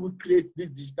is how do we create this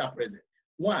digital presence?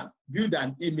 One, build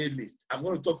an email list. I'm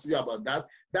going to talk to you about that.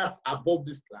 That's above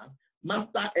this class.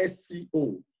 Master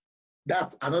SEO.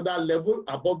 That's another level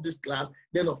above this class.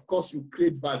 Then, of course, you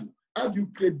create value. How do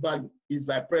you create value? Is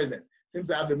by presence. Since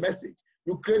I have a message,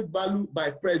 you create value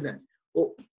by presence.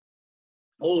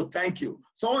 Oh, thank you.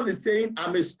 Someone is saying,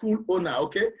 I'm a school owner,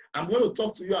 okay? I'm going to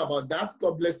talk to you about that.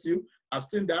 God bless you. I've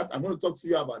seen that. I'm going to talk to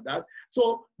you about that.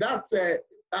 So that's,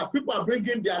 people are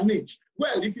bringing their niche.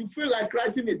 Well, if you feel like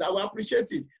writing it, I will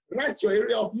appreciate it. Write your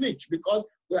area of niche because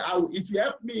it will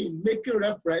help me in making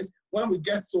reference when we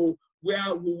get to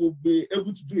where we will be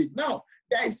able to do it. Now,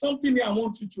 there is something here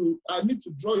I need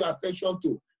to draw your attention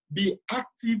to. Be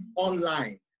active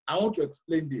online. I want to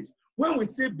explain this. When we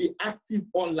say be active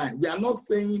online, we are not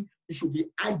saying you should be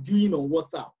arguing on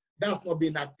WhatsApp. That's not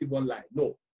being active online.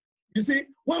 No. You see,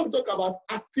 when we talk about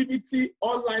activity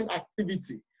online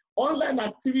activity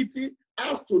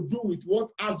has to do with what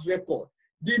has record.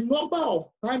 The number of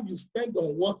time you spend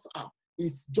on WhatsApp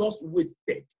is just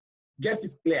wasted. Get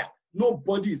it clear.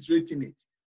 Nobody is rating it.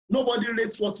 Nobody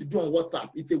rates what you do on WhatsApp.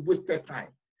 It's a wasted time.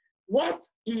 What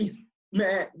is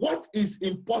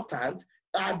important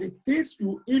are the things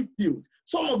you impute.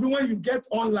 Some of you, when you get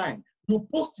online, you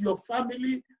post your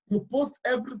family, you post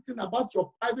everything about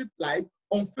your private life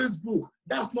on Facebook.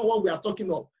 That's not what we are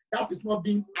talking of. That is not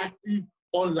being active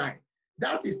online.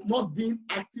 That is not being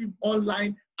active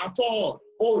online at all.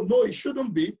 Oh, no, it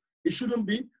shouldn't be. It shouldn't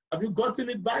be. Have you gotten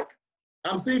it back?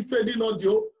 I'm saying fading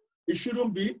audio. It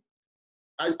shouldn't be.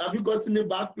 Have you gotten it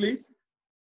back, please?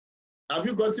 Have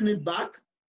you gotten it back?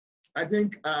 I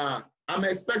think I'm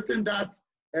expecting that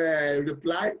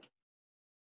reply.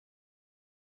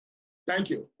 Thank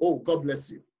you. Oh, God bless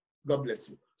you. God bless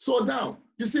you. So now,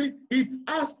 you see, it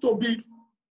has to be,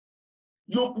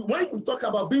 when you talk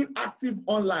about being active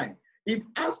online, it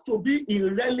has to be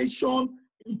in relation,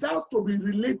 it has to be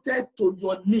related to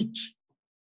your niche.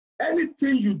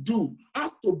 Anything you do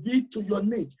has to be to your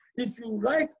niche. If you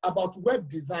write about web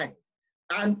design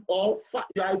or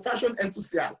you are a fashion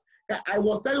enthusiast, I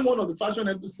was telling one of the fashion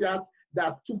enthusiasts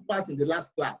that took part in the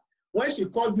last class. When she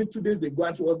called me 2 days ago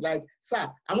and she was like,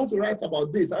 sir, I want to write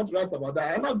about this, I want to write about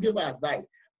that. And I gave her advice.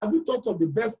 Have you thought of the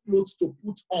best clothes to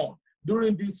put on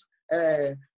during this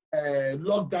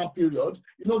lockdown period?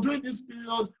 You know, during this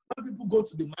period, when people go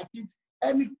to the market,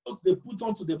 any clothes they put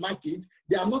onto the market,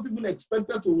 they are not even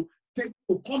expected to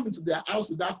come into their house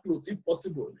with that clothes if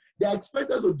possible. They are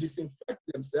expected to disinfect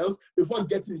themselves before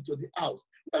getting into the house.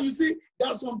 Now you see, there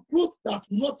are some clothes that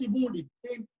will not even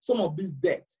retain some of these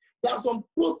debts. There are some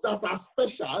clothes that are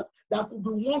special, that could be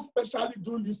worn specially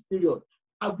during this period.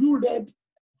 Have you read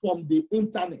from the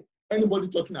internet anybody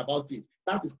talking about it?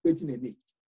 That is creating a niche.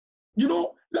 You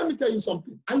know, let me tell you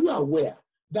something. Are you aware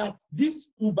that these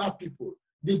Uber people,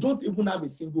 they don't even have a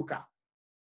single car?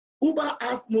 Uber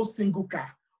has no single car.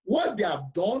 What they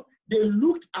have done, they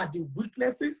looked at the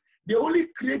weaknesses. They only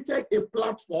created a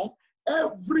platform.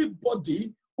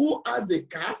 Everybody who has a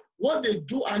car, what they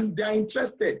do, and they're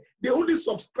interested, they only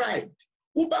subscribed.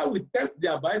 Uber will test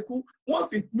their vehicle.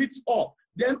 Once it meets up,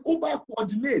 then Uber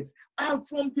coordinates. And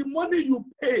from the money you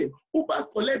pay, Uber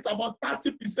collects about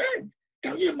 30%.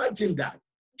 Can you imagine that?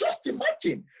 Just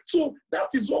imagine. So that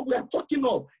is what we are talking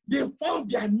of. They found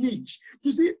their niche.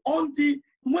 You see,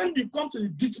 when we come to the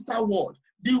digital world,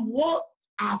 the world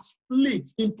are split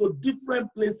into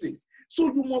different places. So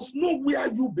you must know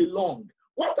where you belong.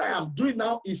 What I am doing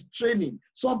now is training.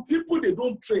 Some people, they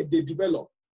don't train, they develop.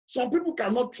 Some people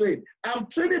cannot train. I'm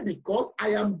training because I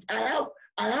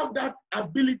have that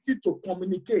ability to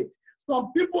communicate.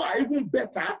 Some people are even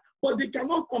better, but they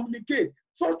cannot communicate.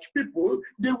 Such people,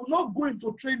 they will not go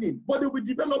into training, but they will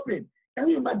be developing. Can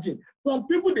you imagine? Some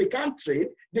people, they can't train,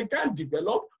 they can't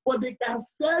develop, but they can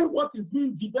sell what is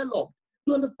being developed.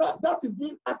 You understand? That is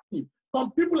being active.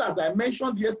 Some people, as I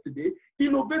mentioned yesterday,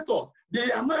 innovators,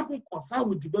 they are not even concerned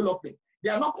with developing. They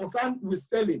are not concerned with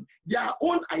selling. Their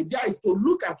own idea is to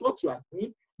look at what you are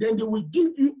doing, then they will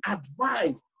give you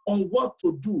advice on what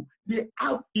to do. They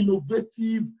have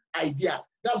innovative ideas.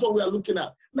 That's what we are looking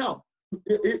at. Now,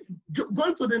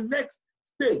 going to the next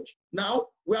stage. Now,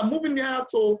 we are moving here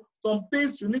to some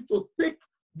things you need to take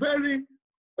very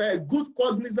good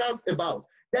cognizance about.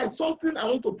 There's something I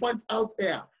want to point out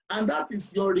here, and that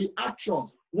is your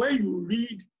reactions when you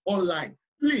read online.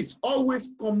 Please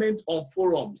always comment on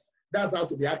forums. That's how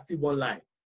to be active online.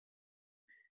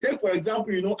 Take, for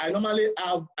example, you know, I normally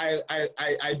have,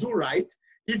 I do write.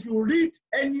 If you read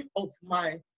any of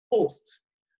my posts,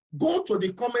 go to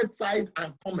the comment side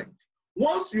and comment.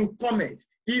 Once you comment,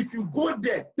 if you go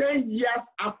there 10 years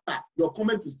after, your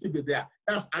comment will still be there.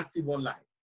 That's active online.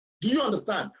 Do you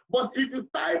understand? But if you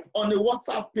type on a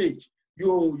WhatsApp page,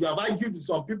 you have argued with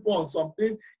some people on some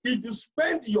things. If you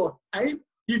spend your time,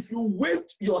 if you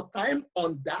waste your time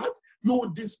on that, you will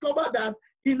discover that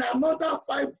in another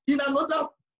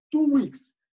 2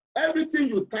 weeks, everything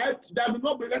you typed, there will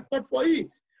not be record for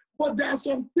it. But there are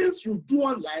some things you do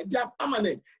online, they are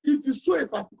permanent. If you show a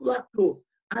particular clothes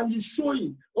and you show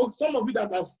it, or some of you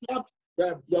that have snapped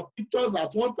your pictures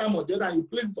at one time or the other and you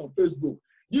place it on Facebook,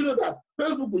 you know that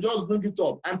Facebook will just bring it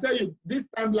up and tell you this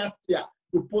time last year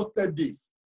you posted this.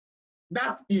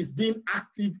 That is being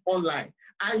active online.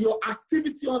 And your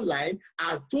activity online,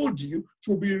 I told you,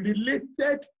 should be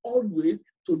related always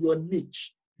to your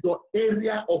niche, your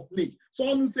area of niche.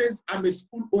 Someone who says, I'm a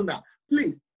school owner,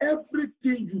 please,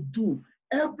 everything you do,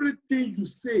 everything you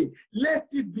say, let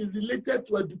it be related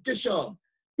to education.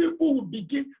 People will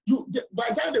begin, by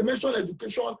the time they mention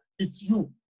education, it's you.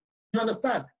 You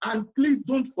understand? And please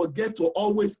don't forget to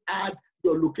always add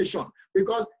your location.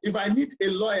 Because if I need a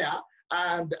lawyer,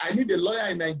 and I need a lawyer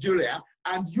in Nigeria,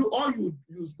 and all you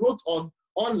wrote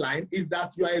online is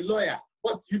that you are a lawyer,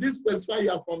 but you didn't specify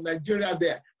you are from Nigeria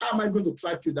there. How am I going to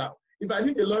track you down? If I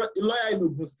need a lawyer in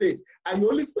Ogun State, and you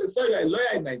only specify you are a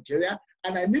lawyer in Nigeria,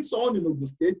 and I need someone in Ogun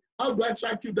State, how do I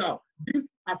track you down? These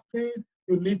are things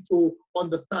you need to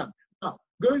understand. Now,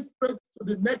 going straight to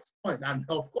the next point, and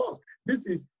of course, this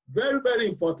is very, very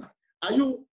important. Are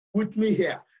you with me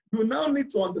here? You now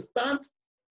need to understand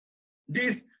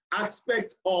this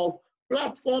aspect of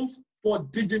platforms for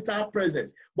digital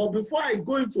presence. But before I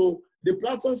go into the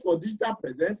platforms for digital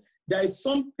presence, there is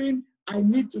something I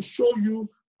need to show you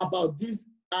about this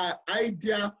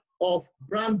idea of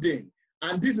branding.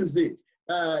 And this is it,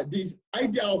 this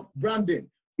idea of branding,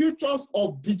 features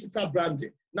of digital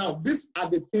branding. Now, these are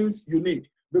the things you need,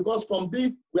 because from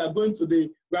this, we are going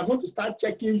to start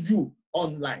checking you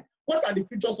online. What are the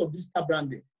features of digital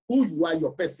branding? Who you are,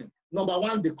 your person. Number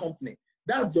one, the company.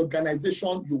 That's the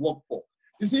organization you work for.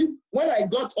 You see, when I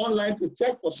got online to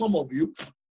check for some of you,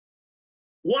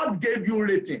 what gave you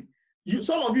rating?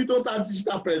 Some of you don't have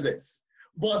digital presence,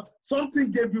 but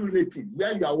something gave you rating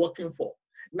where you are working for.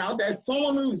 Now, there's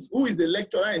someone who is a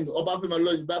lecturer in Obafemi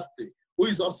University, who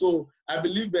is also, I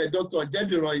believe, Dr.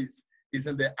 Jediro is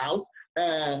in the house.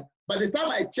 By the time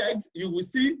I checked, you will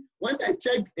see, when I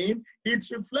checked in, it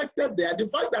reflected there. The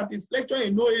fact that he's lecturing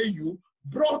in OAU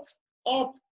brought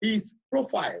up his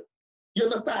profile. You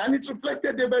understand? And it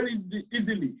reflected there very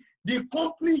easily. The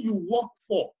company you work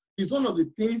for is one of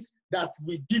the things that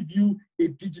will give you a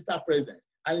digital presence,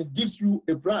 and it gives you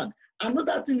a brand.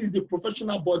 Another thing is the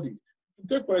professional bodies.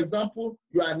 Take, for example,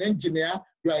 you are an engineer,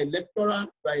 you are a lecturer,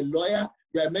 you are a lawyer,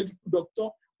 you are a medical doctor.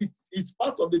 It's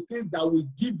part of the things that will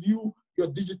give you your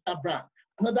digital brand.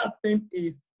 Another thing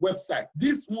is website.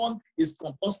 This one is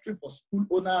compulsory for school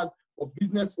owners, for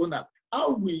business owners.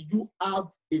 How will you have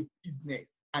a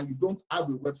business and you don't have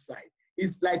a website?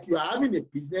 It's like you are having a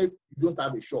business, you don't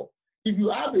have a shop. If you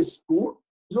have a school,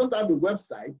 you don't have a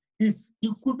website, it's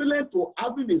equivalent to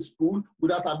having a school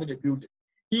without having a building.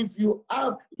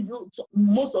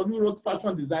 Most of you wrote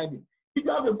fashion designing. If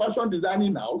you have a fashion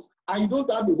designing house and you don't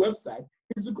have a website,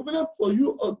 it's equivalent for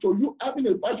you to you having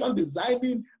a fashion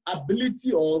designing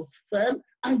ability or firm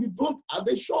and you don't have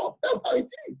a shop. That's how it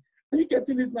is. Are you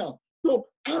getting it now? So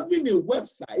having a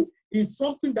website is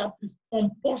something that is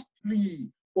compulsory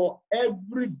for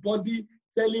everybody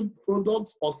selling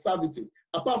products or services.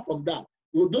 Apart from that,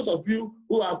 those of you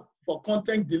who are for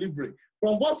content delivery,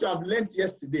 from what you have learned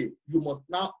yesterday, you must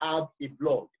now have a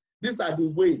blog. These are the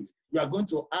ways you are going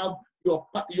to have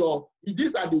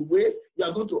these are the ways you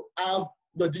are going to have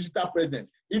the digital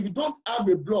presence. If you don't have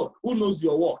a blog, who knows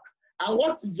your work? And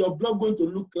what is your blog going to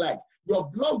look like? Your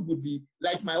blog will be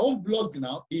like my own blog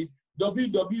now is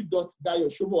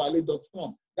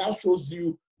www.dayoshobowale.com. That shows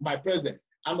you my presence.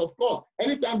 And of course,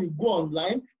 anytime you go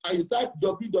online and you type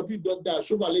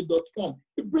www.dayoshobowale.com,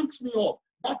 it brings me up.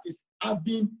 That is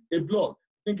having a blog.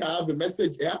 I think I have a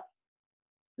message here.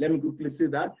 Let me quickly say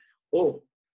that. Oh,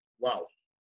 wow.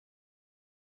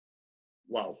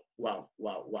 Wow, wow,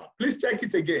 wow, wow. Please check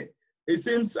it again. It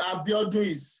seems Abiodun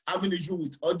is having an issue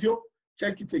with audio.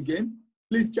 Check it again.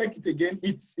 Please check it again.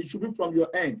 It should be from your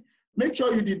end. Make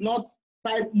sure you did not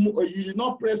type, or you did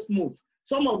not press mute.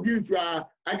 Some of you, if you are,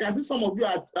 I can see some of you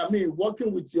are,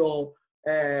 working with your,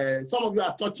 some of you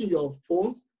are touching your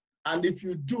phones. And if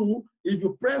you do, if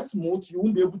you press mute, you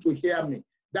won't be able to hear me.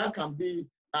 That can be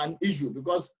an issue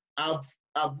because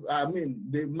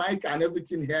the mic and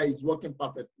everything here is working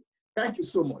perfectly. Thank you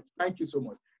so much. Thank you so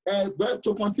much. But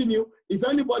to continue, if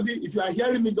you are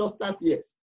hearing me, just type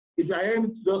yes. If you are hearing me,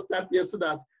 just type yes so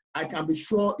that I can be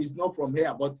sure it's not from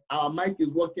here, but our mic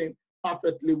is working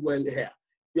perfectly well here.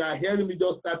 If you are hearing me,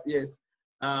 just type yes.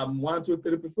 1, 2,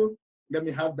 3 people. Let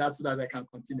me have that so that I can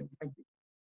continue. Thank you.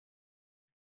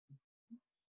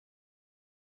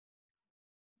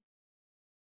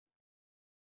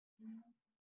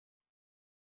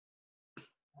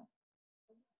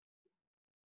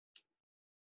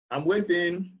 I'm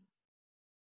waiting.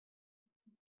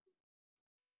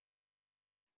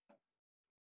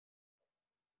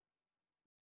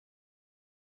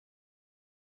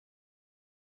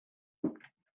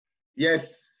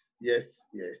 Yes, yes,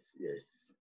 yes,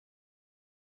 yes.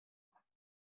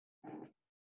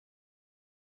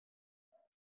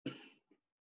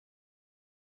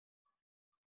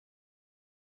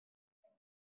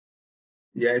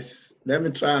 Yes, let me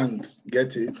try and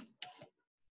get it.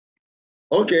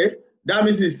 Okay, that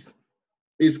means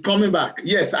it's coming back.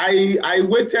 Yes, I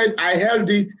waited, I held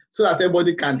it so that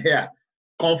everybody can hear.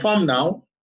 Confirm now.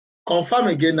 Confirm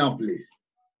again now, please.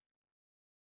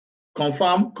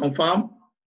 Confirm, confirm.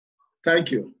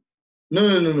 Thank you.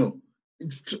 No.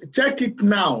 Check it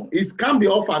now. It can be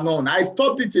off and on. I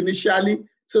stopped it initially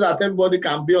so that everybody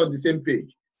can be on the same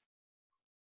page.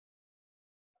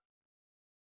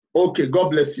 Okay, God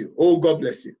bless you. Oh, God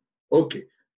bless you. Okay.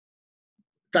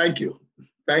 Thank you.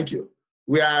 Thank you.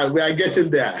 We are getting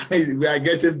there. We are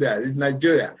getting there. It's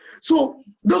Nigeria. So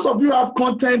those of you who have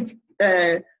content,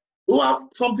 who have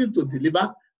something to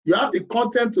deliver, you have the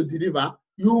content to deliver,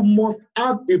 you must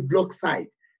have a blog site.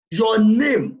 Your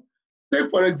name. Take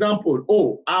for example,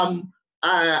 oh, I'm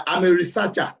a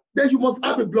researcher. Then you must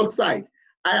have a blog site.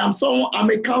 I'm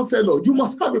a counselor. You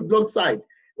must have a blog site.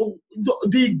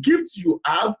 The gifts you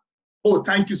have, oh,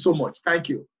 thank you so much. Thank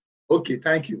you. Okay,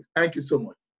 thank you. Thank you so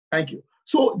much. Thank you.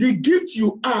 So the gift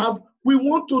you have, we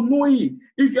want to know it.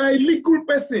 If you're a legal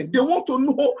person, they want to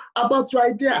know about your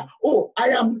idea. Oh, I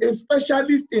am a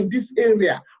specialist in this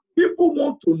area. People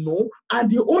want to know, and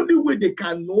the only way they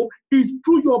can know is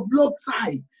through your blog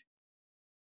site.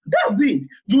 That's it.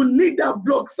 You need that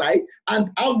blog site. And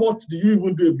how much do you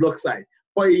even do a blog site?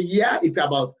 For a year, it's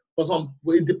about,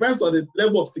 it depends on the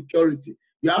level of security.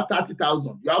 You have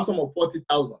 30,000. You have some of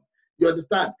 40,000. You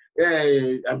understand?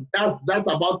 That's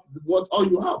about what all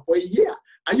you have for a year.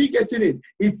 Are you getting it?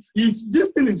 This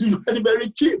thing is usually very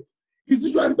cheap. It's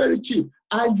usually very cheap.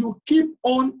 And you keep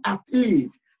on at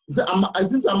it.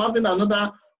 Since I'm having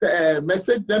another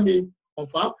message, let me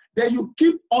confirm. Then you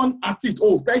keep on at it.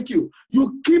 Oh, thank you.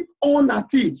 You keep on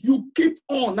at it. You keep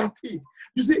on at it.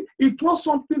 You see, it's not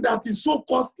something that is so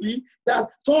costly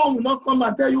that someone will not come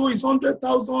and tell you, oh, it's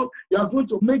 100,000. You are going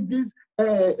to make this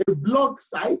a blog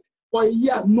site for a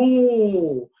year.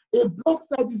 No, a blog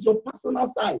site is your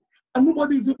personal site. And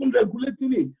nobody is even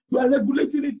regulating it. You are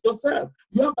regulating it yourself.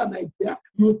 You have an idea,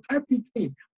 you type it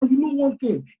in. And you know one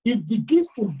thing, it begins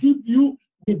to give you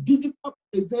the digital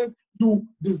presence you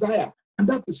desire. And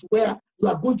that is where you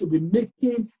are going to be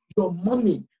making your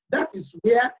money. That is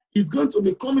where it's going to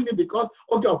be coming in because,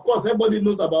 okay, of course, everybody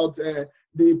knows about the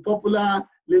popular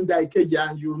Linda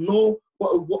Ikeja, and you know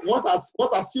what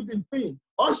has she been doing.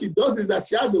 All she does is that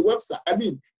she has a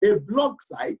website, a blog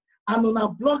site, And on her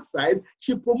blog site,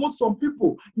 she promotes some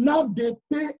people. Now they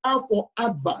pay her for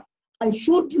advert. I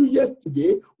showed you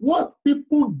yesterday what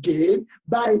people gain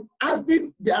by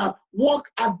having their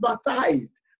work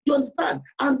advertised. You understand?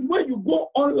 And when you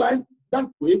go online that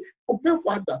way, to pay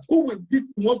for that, who will be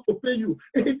wants to pay you?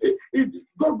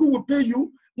 Google will pay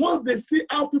you. Once they see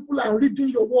how people are reading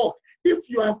your work, if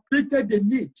you have created a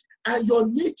niche and your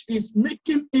niche is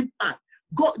making impact,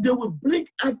 they will bring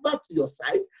advert to your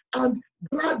site, and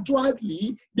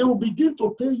gradually they will begin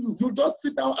to pay you. You just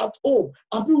sit down at home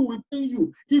and people will pay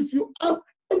you. If you have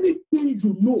anything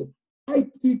you know, type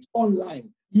it online.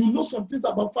 You know some things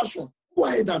about fashion, go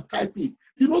ahead and type it.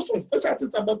 You know some special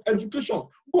things about education,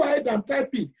 go ahead and type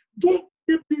it. Don't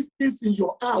keep these things in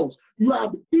your house. You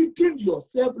have eaten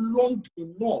yourself long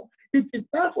enough. It is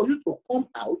time for you to come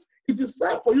out. It is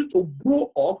time for you to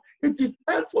grow up. It is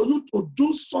time for you to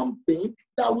do something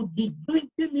that will be bringing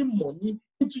in money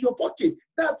into your pocket.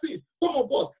 That's it. Some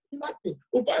of us, nothing.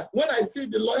 In fact, when I see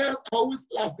the lawyers, I always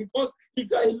laugh, because if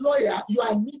you're a lawyer, you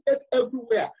are needed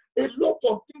everywhere. A lot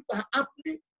of things are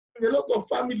happening in a lot of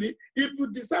family. If you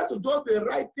decide to just be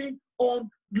writing on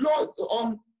law,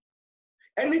 on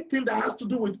anything that has to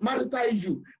do with marital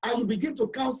issue, and you begin to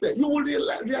counsel, you will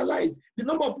realize the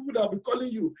number of people that will be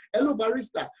calling you. Hello,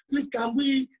 barrister, please can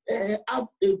we have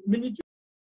a minute?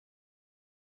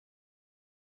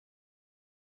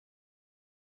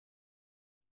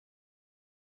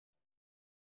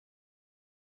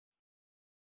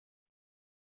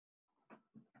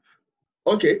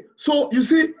 Okay, so you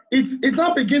see, it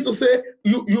now begins to say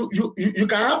you can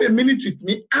have a minute with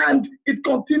me, and it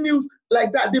continues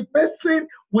like that. The person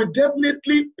will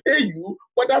definitely pay you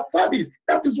for that service.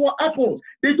 That is what happens.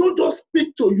 They don't just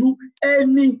speak to you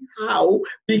anyhow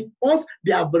because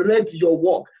they have read your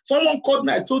work. Someone called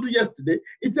me, I told you yesterday,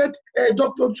 he said,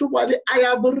 Dr. Chubwale, I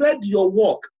have read your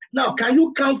work. Now, can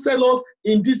you counsel us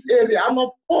in this area? And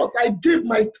of course, I gave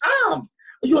my terms.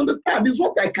 You understand? This is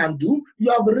what I can do.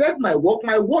 You have read my work.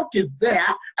 My work is there.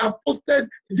 I've posted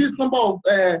this number of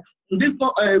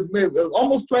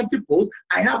almost 20 posts.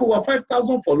 I have over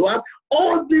 5,000 followers.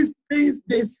 All these things,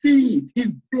 they see it.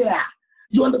 It's there.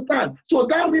 You understand? So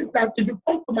that means that if you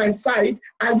come to my site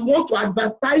and you want to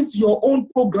advertise your own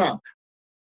program,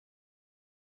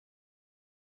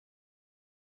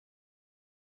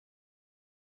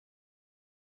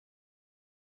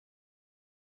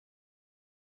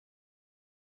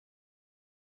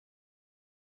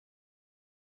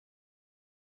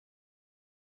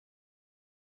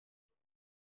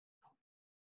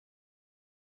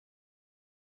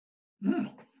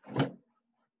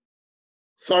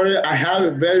 sorry, I have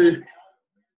a very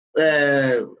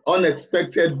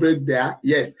unexpected break there.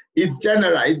 Yes, it's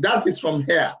general. That is from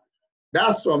here.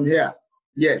 That's from here.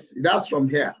 Yes, that's from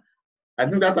here. I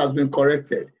think that has been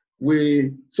corrected.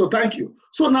 So thank you.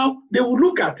 So now they will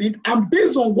look at it, and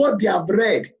based on what they have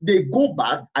read, they go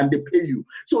back and they pay you.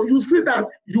 So you see that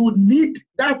you need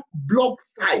that blog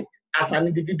site as an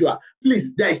individual.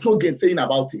 Please, there is no gainsaying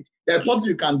about it. There's nothing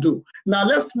you can do. Now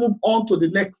let's move on to the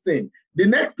next thing. The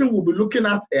next thing we'll be looking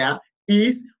at here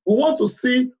is we want to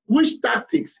see which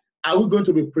tactics are we going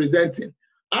to be presenting.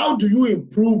 How do you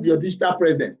improve your digital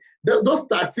presence? Those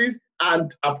tactics,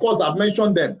 and of course I've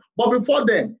mentioned them. But before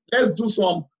then, let's do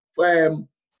some,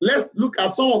 let's look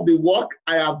at some of the work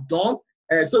I have done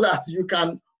so that you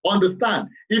can understand.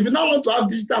 If you now want to have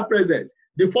digital presence,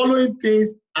 the following things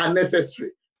are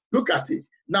necessary. Look at it.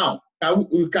 Now, can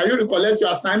you recollect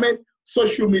your assignment?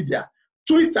 Social media.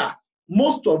 Twitter.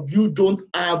 Most of you don't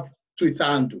have Twitter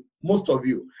handle. Most of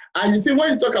you. And you see,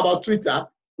 when you talk about Twitter,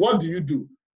 what do?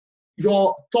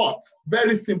 Your thoughts,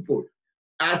 very simple.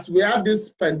 As we have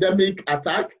this pandemic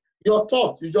attack, your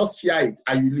thoughts, you just share it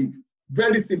and you leave.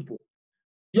 Very simple.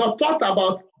 Your thought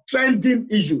about trending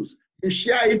issues, you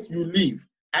share it, you leave.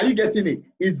 Are you getting it?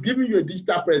 It's giving you a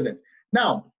digital presence.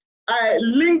 Now,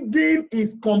 LinkedIn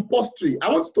is compulsory. I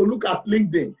want you to look at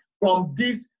LinkedIn from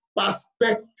this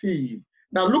perspective.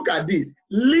 Now look at this.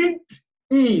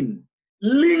 LinkedIn.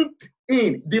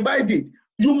 LinkedIn. Divide it.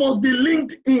 You must be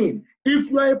linked in.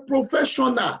 If you are a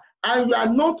professional and you are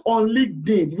not on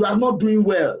LinkedIn, you are not doing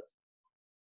well.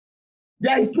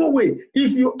 There is no way.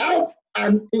 If you have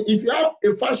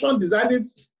a fashion designing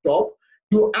shop,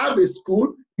 you have a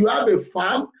school, you have a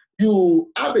farm, you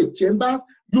have a chambers,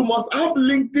 you must have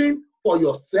LinkedIn for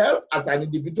yourself as an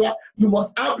individual. You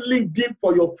must have LinkedIn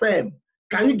for your firm.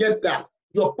 Can you get that?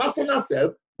 Your personal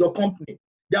self, your company.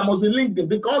 There must be LinkedIn,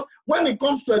 because when it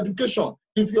comes to education,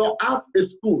 if you have a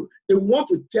school, they want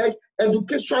to check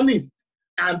educationists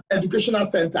and educational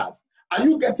centers. Are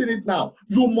you getting it now?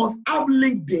 You must have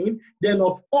LinkedIn, then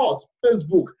of course,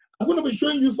 Facebook. I'm going to be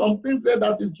showing you some things there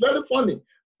that is very funny.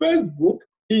 Facebook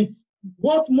is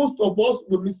what most of us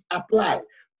will misapply.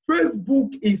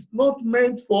 Facebook is not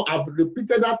meant for, I've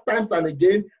repeated that times and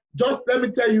again, just let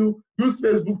me tell you, use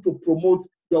Facebook to promote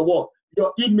your work,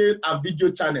 your email and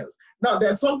video channels. Now,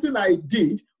 there's something I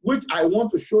did which I want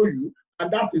to show you,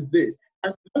 and that is this.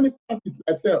 And let me start with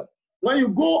myself. When you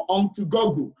go onto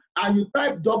Google and you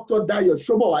type Dr. Dayo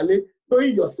Shobowale,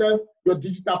 showing yourself your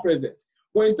digital presence.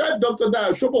 When you type Dr.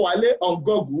 Dayo Shobowale on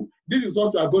Google, this is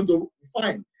what you are going to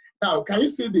find. Now, can you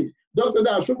see this? Dr.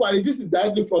 Dayo Shobowale, this is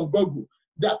directly from Google.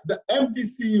 The MD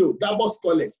CEO, Davos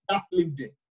College, that's LinkedIn.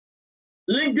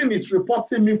 LinkedIn is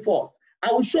reporting me first.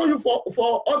 I will show you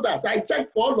for others. I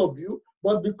checked for all of you,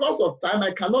 but because of time,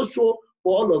 I cannot show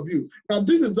for all of you. Now,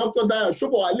 this is Dr. Dayo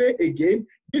Shobowale again.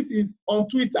 This is on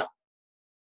Twitter.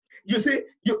 You see,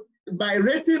 my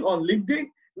rating on LinkedIn,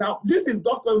 now this is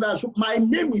Dr. Dayo Shobowale. My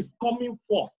name is coming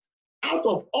first. Out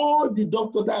of all the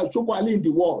Dr. Dayo Shobowale in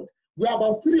the world, we are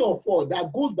about 3 or 4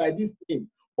 that goes by this name.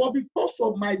 But because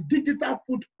of my digital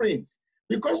footprint,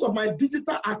 because of my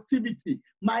digital activity,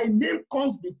 my name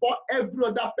comes before every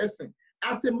other person.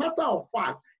 As a matter of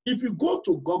fact, if you go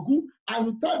to Google and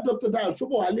you type Dr. Dayo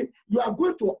Shobowale, you are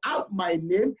going to have my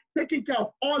name taking care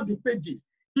of all the pages.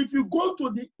 If you go to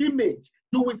the image,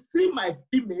 you will see my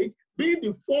image being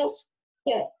the first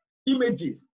 4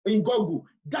 images in Google.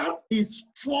 That is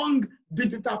strong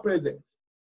digital presence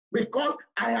because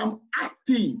I am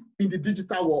active in the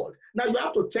digital world. Now you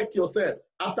have to check yourself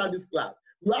after this class.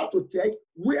 You have to check,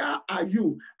 where are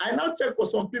you? I now check for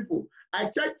some people. I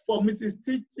checked for Mrs.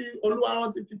 Titi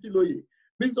Oluwaranti Titiloye.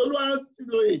 Mrs. Oluwaranti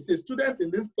Titiloye is a student in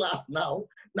this class now.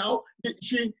 Now,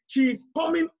 she is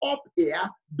coming up here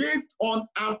based on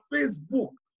her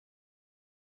Facebook.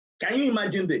 Can you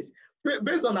imagine this?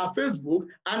 Based on her Facebook,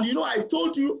 and you know, I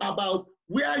told you about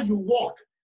where you work.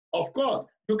 Of course,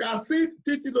 you can see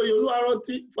Titiloye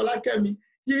Oluwaranti Folakemi.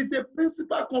 He is a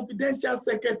principal confidential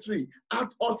secretary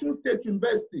at Osun State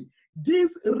University.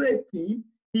 This rating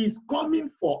is coming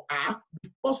for her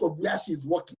because of where she is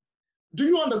working. Do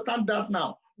you understand that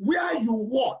now? Where you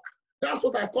work, that's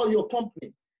what I call your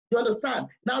company. You understand?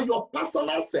 Now your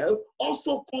personal self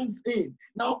also comes in.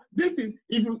 Now this is,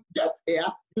 if you get here,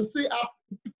 you see our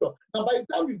picture. Now by the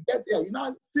time you get here, you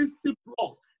now 60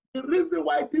 plus. The reason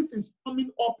why this is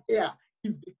coming up here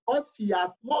is because she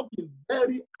has not been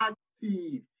very active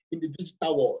in the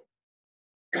digital world.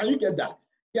 Can you get that?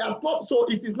 He has not, so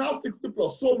it is now 60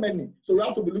 plus, so many. So you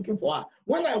have to be looking for her.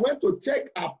 When I went to check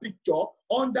her picture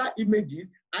under images,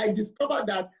 I discovered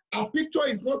that her picture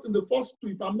is not in the first 2,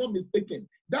 if I'm not mistaken.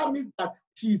 That means that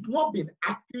she's not been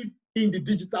active in the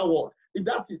digital world. And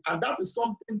that is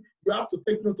something you have to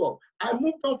take note of. I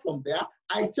moved on from there.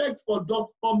 I checked for Dr.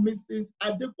 Mrs.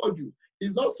 Adepoju.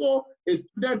 She's also a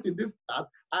student in this class.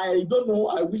 I don't know,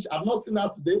 I wish I've not seen her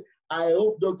today. I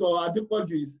hope Dr.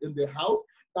 Adepoju is in the house.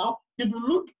 Now, if you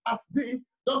look at this,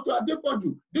 Dr.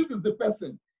 Adepoju, this is the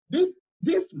person.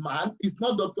 This man is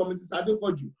not Dr. Mrs.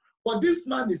 Adepoju, but this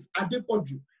man is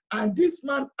Adepoju. And this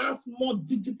man has more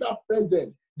digital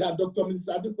presence than Dr. Mrs.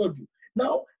 Adepoju.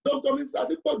 Now, Dr. Mrs.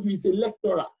 Adepoju is a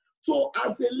lecturer. So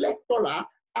as a lecturer,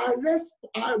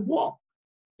 I work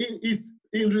in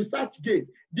ResearchGate.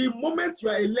 The moment you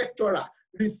are a lecturer,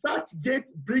 ResearchGate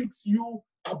brings you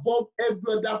above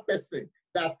every other person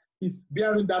that is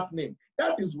bearing that name.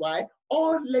 That is why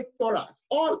all lecturers,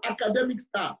 all academic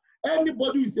staff,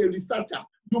 anybody who is a researcher,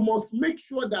 you must make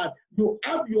sure that you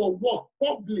have your work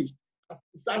published at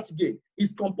ResearchGate.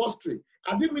 It's compulsory.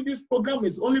 I didn't mean this program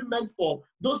is only meant for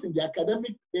those in the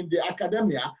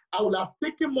academia. I will have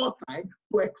taken more time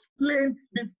to explain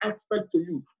this aspect to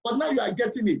you. But now you are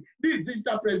getting it. This is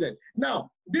digital presence.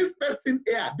 Now, this person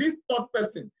here, this third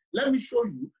person, let me show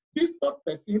you. This third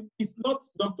person is not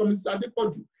Dr. Mrs.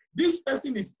 Adepoju. This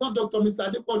person is not Dr.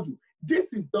 Mrs. Adepoju.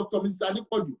 This is Dr. Mrs.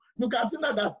 Adepoju. You can see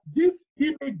now that these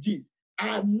images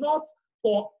are not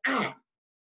for her.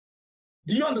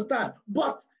 Do you understand?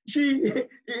 But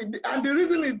and the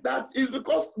reason is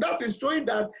because that is showing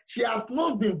that she has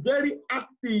not been very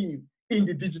active in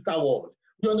the digital world.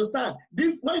 You understand?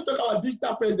 This, when you talk about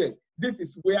digital presence, this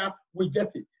is where we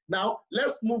get it. Now,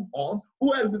 let's move on.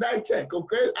 Who else did I check?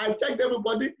 Okay, I checked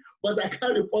everybody, but I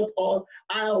can't report all.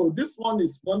 Oh, this one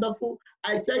is wonderful.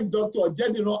 I checked Dr.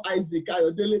 Jedino Isaac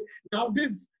Ayodele. Now,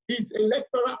 this is a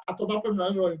lecturer at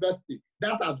Obafemi University.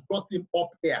 That has brought him up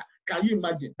here. Can you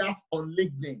imagine? That's on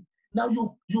LinkedIn. Now,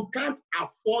 you can't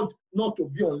afford not to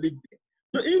be on LinkedIn.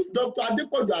 So if Dr.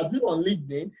 Adepoju has been on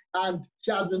LinkedIn and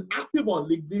she has been active on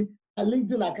LinkedIn, a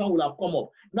LinkedIn account will have come up.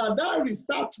 Now, that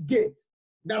ResearchGate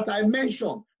that I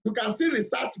mentioned, you can see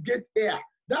ResearchGate here.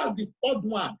 That's the third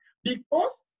one.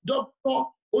 Because Dr.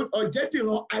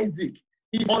 Ojetiran Isaac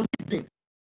is on LinkedIn.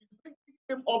 His LinkedIn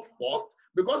came up first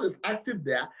because it's active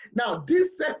there. Now,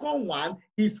 this second one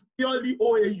is purely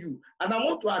OAU. And I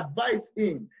want to advise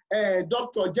him,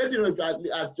 Dr. Ojetiran,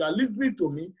 as you are listening to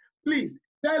me, please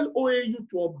tell OAU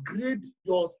to upgrade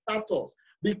your status.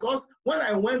 Because when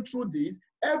I went through this,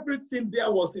 everything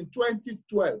there was in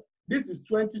 2012. This is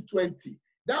 2020.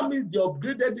 That means they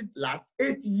upgraded it last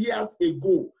 8 years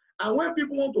ago. And when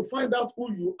people want to find out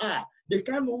who you are, they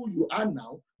can't know who you are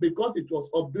now because it was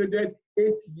upgraded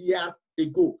 8 years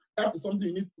ago. That is something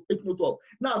you need to take note of.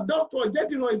 Now, Dr.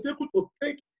 Ojetiran is able to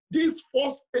take these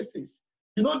 4 spaces.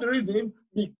 You know the reason?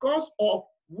 Because of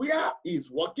where he's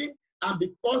working and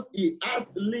because he has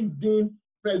LinkedIn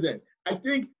presence. I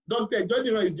think Dr.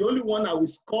 Ojetiran is the only one I will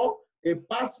score a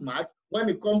pass mark when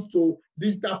it comes to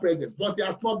digital presence, but he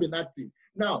has not been active.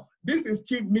 Now, this is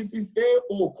Chief Mrs.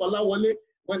 A.O. Kolawole.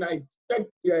 When I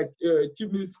checked Chief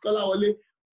Mrs. Kolawole,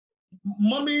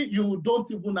 mommy, you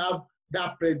don't even have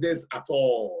that presence at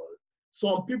all.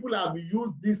 Some people have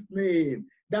used this name.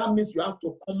 That means you have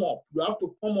to come up. You have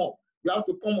to come up. You have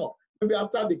to come up. Maybe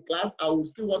after the class, I will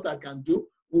see what I can do.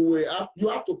 You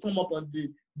have to come up on the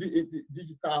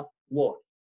digital world.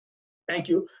 Thank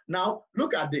you. Now,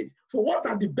 look at this. So what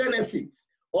are the benefits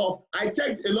of, I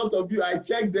checked a lot of you, I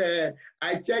checked the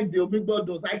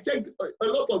Omigbodos, I checked a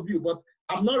lot of you, but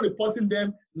I'm not reporting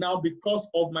them now because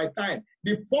of my time.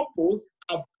 The purpose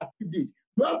I've achieved it.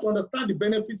 You have to understand the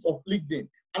benefits of LinkedIn.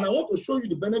 And I want to show you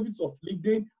the benefits of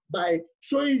LinkedIn by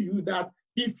showing you that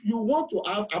if you want to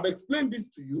have, I've explained this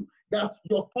to you, that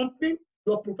your company,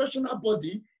 your professional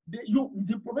body,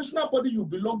 the professional body you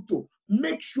belong to,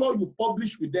 make sure you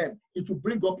publish with them. It will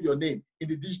bring up your name in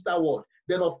the digital world.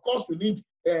 Then, of course, you need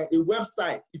a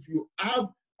website if you have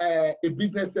a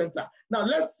business center. Now,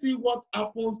 let's see what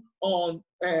happens on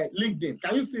LinkedIn.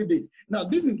 Can you see this? Now,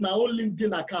 this is my own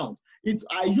LinkedIn account.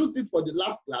 I used it for the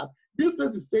last class. This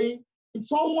person is saying, if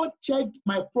someone checked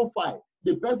my profile,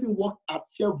 the person worked at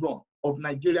Chevron of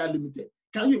Nigeria Limited.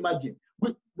 Can you imagine?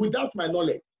 Without my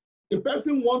knowledge. The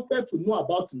person wanted to know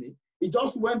about me. He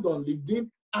just went on LinkedIn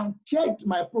and checked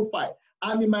my profile.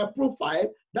 And in my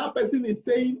profile, that person is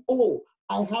saying, oh,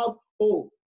 I have, oh,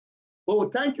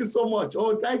 thank you so much.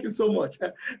 Oh, thank you so much.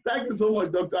 Thank you so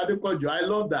much, Dr. Adekojo. I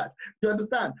love that. You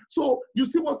understand? So you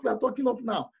see what we are talking of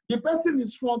now. The person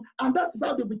is from, and that is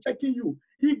how they'll be checking you.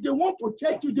 If they want to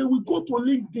check you, they will go to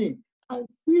LinkedIn and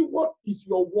see what is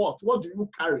your worth. What do you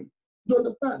carry? You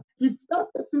understand? If that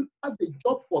person has a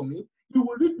job for me, you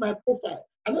will read my profile.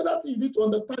 Another thing you need to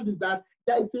understand is that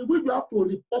there is a way you have to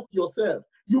report yourself.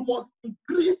 You must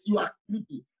increase your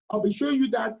activity. I'll be showing you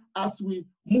that as we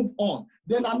move on.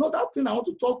 Then another thing I want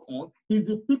to talk on is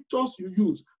the pictures you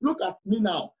use. Look at me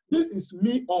now. This is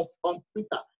me on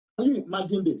Twitter. Can you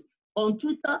imagine this? On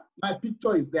Twitter, my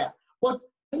picture is there. But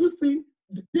can you see,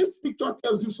 this picture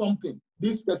tells you something.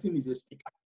 This person is a speaker.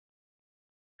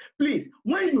 Please,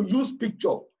 when you use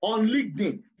picture on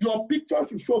LinkedIn, your picture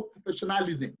should show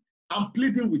professionalism. I'm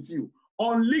pleading with you.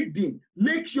 On LinkedIn,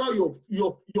 make sure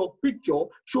your picture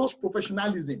shows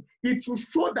professionalism. It should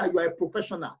show that you are a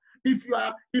professional. If you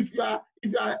are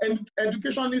an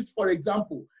educationist, for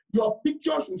example, your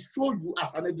picture should show you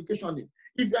as an educationist.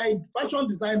 If you are a fashion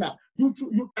designer, you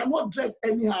cannot dress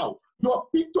anyhow. Your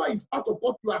picture is part of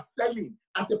what you are selling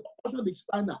as a fashion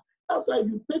designer. That's why if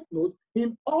you take note,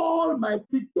 in all my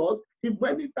pictures,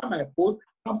 anytime I post,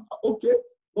 I'm okay.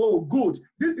 Oh, good.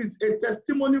 This is a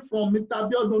testimony from Mr.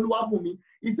 Abiodun Oluwabumi.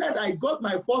 He said, I got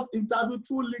my first interview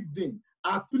through LinkedIn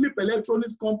at Philip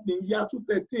Electronics Company in year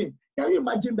 2013. Can you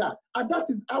imagine that? And that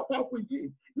is how powerful it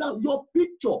is. Now, your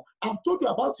picture, I've told you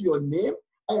about your name.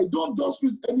 Don't just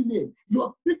use any name.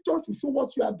 Your picture should show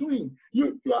what you are doing.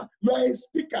 You are a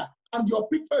speaker, and your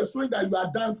picture is showing that you are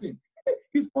dancing.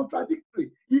 It's contradictory.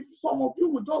 If some of you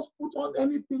will just put on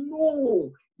anything,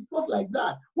 no, it's not like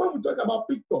that. When we talk about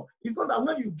picture, it's not that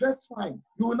when you dress fine,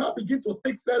 you will now begin to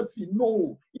take selfie.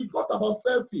 No, it's not about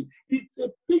selfie. It's a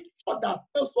picture that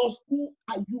tells us who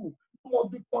are you. You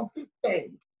must be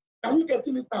consistent. Are you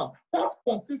getting it now? That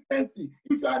consistency.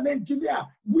 If you are an engineer,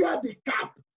 wear the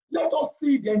cap. Let us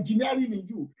see the engineering in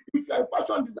you. If you are a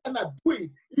fashion designer, do it.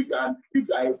 If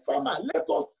you are a farmer, let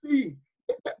us see.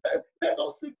 Let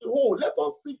us see the whole. Let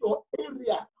us see your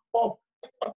area of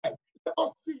expertise. Let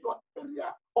us see your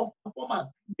area of performance.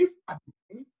 These are the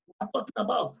things we are talking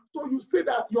about. So you say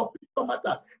that your picture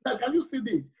matters. Now, can you see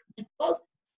this? Because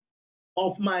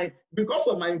of my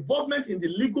involvement in the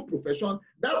legal profession,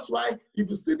 that's why if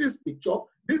you see this picture,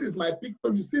 this is my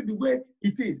picture. You see the way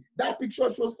it is. That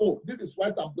picture shows, oh, this is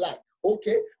white and black.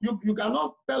 Okay, you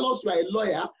cannot tell us you are a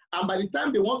lawyer, and by the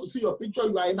time they want to see your picture,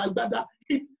 you are in Agbada.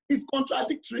 It's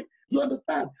contradictory. You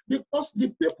understand? Because the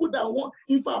people that want,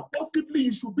 in fact, possibly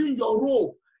you should be in your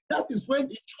role. That is when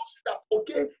it shows you that,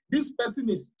 okay, this person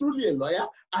is truly a lawyer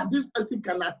and this person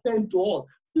can attend to us.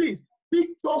 Please,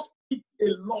 pictures speak a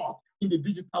lot in the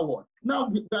digital world. Now,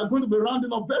 we are going to be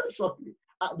rounding up very shortly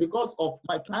because of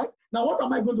my time. Now, what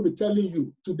am I going to be telling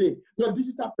you today? Your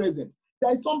digital presence.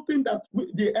 There is something that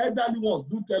the elderly ones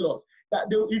do tell us, that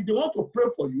if they want to pray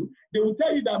for you, they will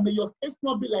tell you that may your case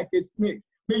not be like a snake.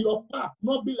 May your path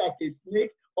not be like a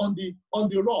snake on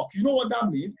the rock. You know what that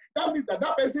means? That means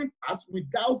that person passed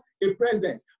without a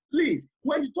presence. Please,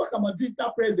 when you talk about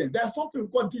digital presence, there's something we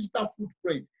call digital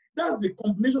footprint. That's the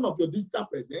combination of your digital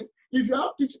presence. If you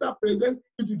have digital presence,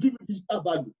 it will give you digital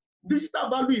value. Digital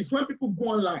value is when people go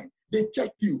online, they check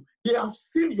you, they have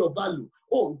seen your value.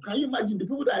 Oh, can you imagine the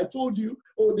people that I told you?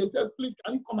 Oh, they said, please,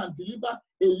 can you come and deliver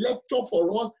a lecture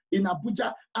for us in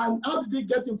Abuja? And how did they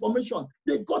get information?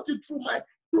 They got it through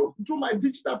my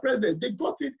digital presence. They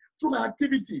got it through my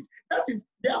activities. That is,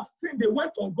 they have seen, they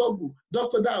went on Google,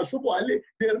 Dr. Dayo Shoboale,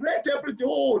 they read everything.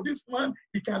 Oh, this one,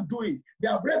 he can do it. They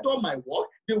have read all my work.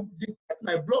 They checked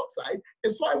my blog site. They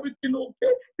saw everything,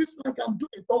 okay, this man can do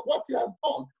it. From what he has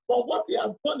done, from what he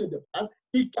has done in the past,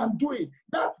 he can do it.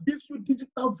 That gives you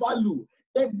digital value.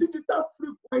 Then digital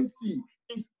frequency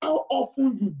is how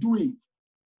often you do it.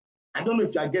 I don't know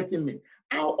if you are getting me.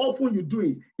 How often you do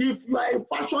it. If you are a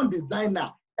fashion designer,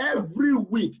 every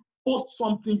week, post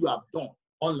something you have done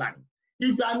online.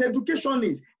 If you are an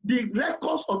educationist, the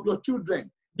records of your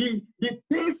children, the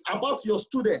things about your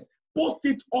students, post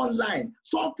it online.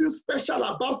 Something special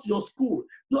about your school.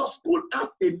 Your school has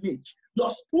a niche.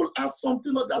 Your school has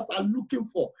something others are looking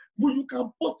for. But you can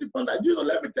post it on that. You know,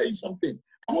 let me tell you something.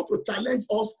 I want to challenge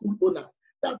all school owners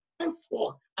that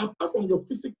henceforth, apart from your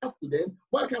physical students,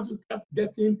 why can't you start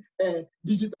getting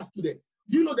digital students?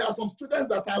 You know, there are some students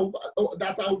that are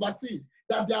overseas,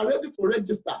 that they are ready to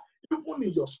register. Even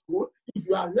in your school, if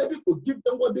you are ready to give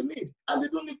them what they need, and they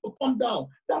don't need to come down.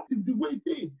 That is the way it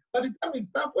is. By the time it's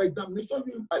time for examination,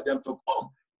 you invite them to come.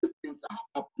 These things are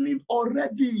happening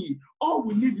already. All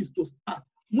we need is to start.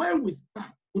 When we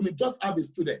start, we may just have a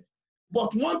student.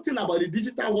 But one thing about the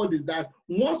digital world is that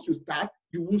once you start,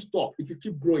 you won't stop. It will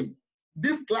keep growing.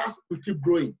 This class will keep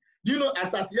growing. Do you know,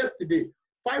 as at yesterday,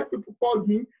 5 people called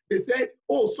me. They said,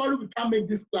 oh, sorry, we can't make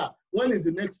this class. When is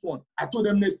the next one? I told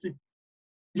them next week.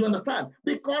 You understand?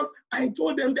 Because I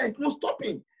told them there is no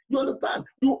stopping. You understand?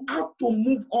 You have to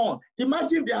move on.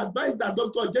 Imagine the advice that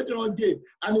Dr. General gave,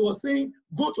 and he was saying,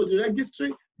 go to the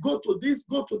registry, go to this,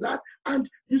 go to that. And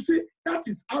you see, that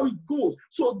is how it goes.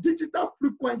 So digital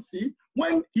frequency,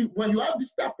 when you have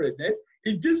digital presence,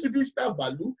 it gives you digital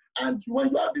value. And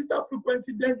when you have digital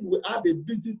frequency, then you will add a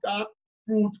digital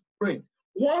footprint.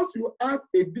 Once you add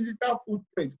a digital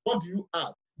footprint, what do you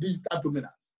have? Digital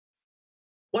dominance.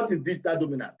 What is digital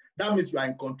dominance? That means you are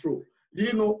in control. Do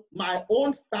you know, my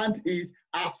own stand is,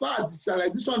 as far as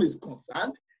digitalization is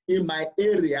concerned, in my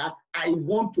area, I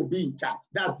want to be in charge.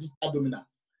 That's digital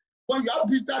dominance. When you have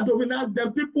digital dominance,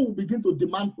 then people will begin to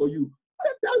demand for you.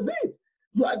 That's it.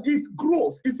 It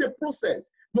grows. It's a process.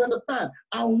 You understand?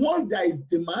 And once there is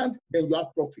demand, then you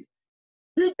have profit.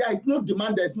 If there is no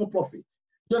demand, there is no profit.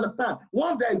 You understand?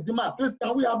 Once there is demand, please,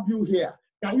 can we have you here?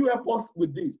 Can you help us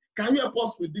with this? Can you help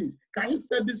us with this? Can you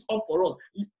set this up for us?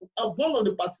 One of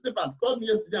the participants called me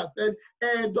yesterday and said,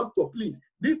 hey, doctor, please,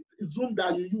 this Zoom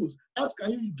that you use, how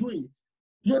can you do it?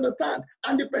 You understand?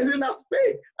 And the person has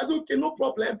paid. I said, okay, no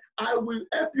problem. I will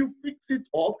help you fix it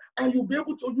up and you'll be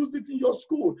able to use it in your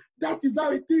school. That is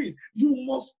how it is. You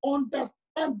must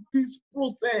understand this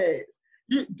process.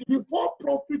 Before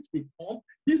profit will come,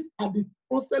 these are the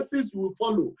processes you will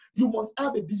follow. You must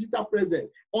have a digital presence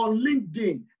on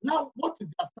LinkedIn. Now, what is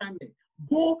the assignment?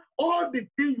 Go all the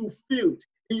things you filled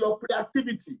in your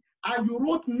pre-activity and you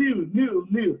wrote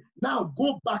nil. Now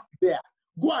go back there.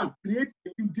 Go and create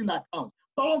a LinkedIn account.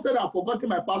 Someone said, I've forgotten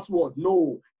my password.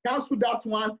 No, cancel that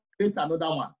one, create another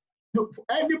one.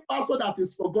 Any password that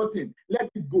is forgotten, let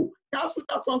it go. Cancel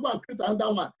that one, go and create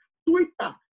another one.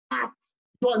 Twitter, at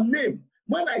your name.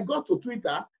 When I got to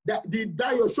Twitter, the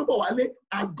Dayo Shoboale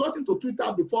has gotten to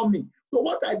Twitter before me. So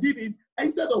what I did is,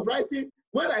 instead of writing,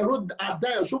 when I wrote at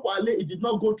Dayo Shoboale, it did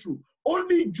not go through.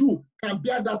 Only Jew can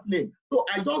bear that name. So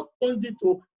I just changed it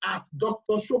to at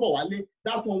Dr. Shoboale.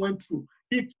 That one went through.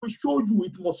 It will show you,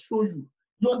 it must show you.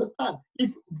 You understand?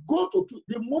 If you go to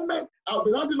the moment, I'll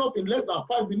be rounding up in less than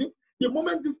 5 minutes, the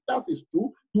moment this class is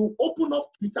through, you open up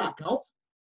Twitter account,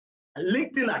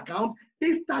 LinkedIn account,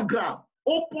 Instagram.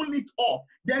 Open it up.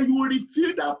 Then you will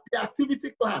refill that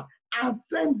activity class. and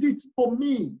send it to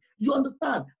me. You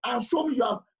understand? And show me you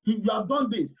have done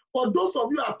this. For those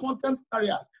of you who are content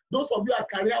carriers, those of you who are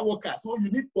career workers, so you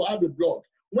need to have a blog.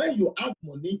 When you have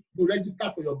money, you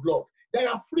register for your blog. There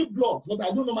are free blogs, but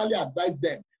I don't normally advise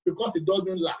them because it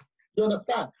doesn't last. You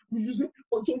understand? So you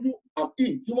have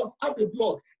it. You must have a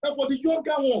blog. Now for the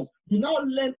younger ones, you now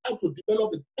learn how to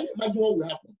develop it. Can you imagine what will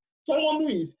happen? Someone who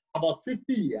is about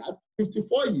 50 years,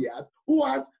 54 years, who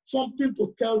has something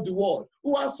to tell the world,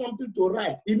 who has something to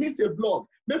write, he needs a blog.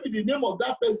 Maybe the name of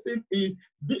that person is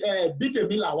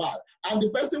Bidemi Lawal, and the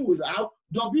person will have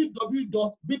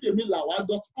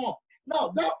www.bidemilawal.com.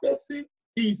 Now that person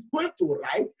is going to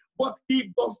write, but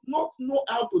he does not know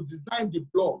how to design the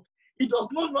blog. He does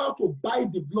not know how to buy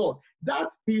the blog.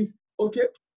 That is, okay,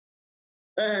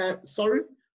 sorry.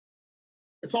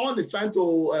 Someone is trying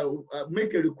to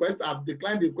make a request. I've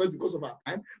declined the request because of our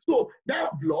time. So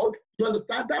that blog, you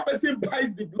understand, that person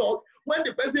buys the blog. When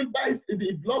the person buys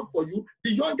the blog for you,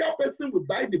 the younger person will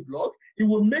buy the blog. He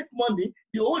will make money.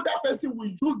 The older person will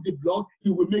use the blog. He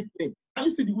will make money. Can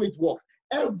you see the way it works?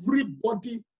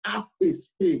 Everybody has a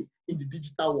space in the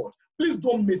digital world. Please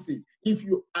don't miss it. If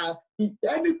you are in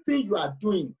anything you are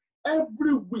doing,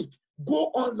 every week,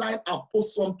 go online and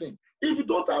post something. If you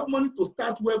don't have money to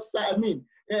start website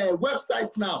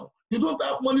now, you don't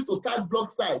have money to start blog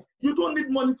sites, you don't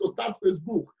need money to start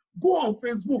Facebook. Go on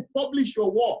Facebook, publish your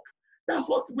work. That's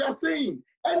what we are saying.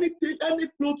 Anything, any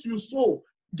clothes you sew,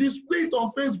 display it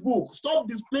on Facebook. Stop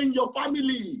displaying your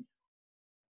family.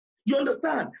 You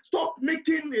understand? Stop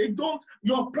making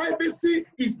your privacy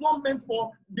is not meant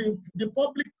for the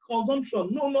public consumption.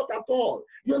 No, not at all.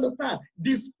 You understand?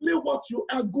 Display what you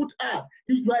are good at.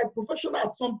 If you are a professional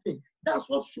at something, that's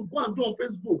what you should go and do on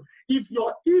Facebook. If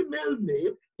your email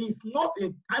name is not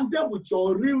in tandem with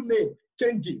your real name,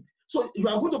 change it. So you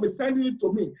are going to be sending it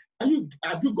to me.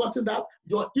 Have you gotten that?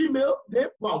 Your email name,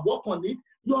 go and work on it.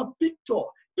 Your picture.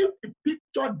 If the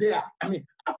picture there, I mean,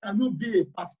 how can you be a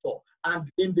pastor and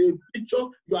in the picture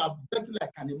you are dressing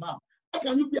like an imam? How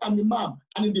can you be an imam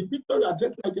and in the picture you are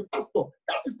dressed like a pastor?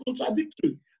 That is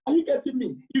contradictory. Are you getting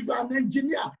me? If you are an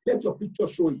engineer, let your picture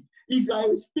show it. If you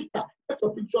are a speaker, let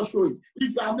your picture show it.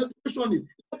 If you are an educationist,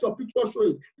 let your picture show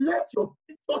it. Let your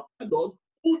picture tell us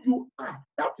who you are.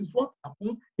 That is what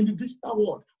happens in the digital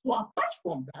world. So apart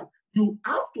from that, you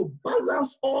have to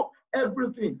balance up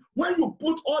everything. When you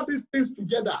put all these things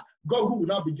together, Google will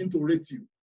now begin to rate you.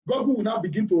 Google will now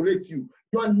begin to rate you.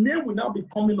 Your name will now be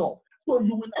coming up. So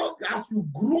you will now, as you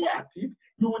grow at it,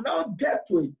 you will now get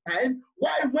to a time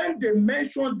where when they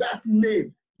mention that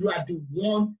name, you are the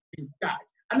one in charge.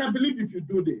 And I believe if you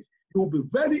do this, you will be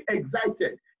very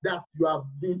excited that you have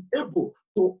been able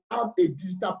to have a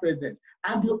digital presence.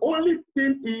 And the only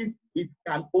thing is, it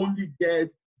can only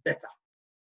get better.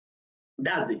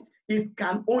 That's it. It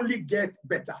can only get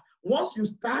better. Once you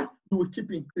start, you will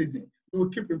keep increasing. You will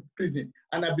keep increasing.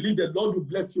 And I believe the Lord will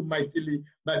bless you mightily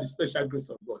by the special grace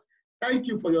of God. Thank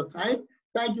you for your time.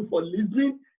 Thank you for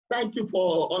listening. Thank you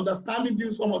for understanding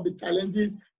some of the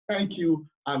challenges. Thank you,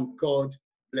 and God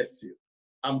bless you.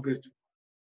 I'm grateful.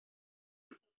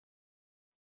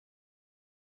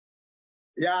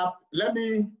 Yeah, let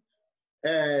me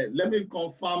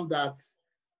confirm that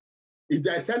if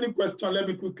there's any question, let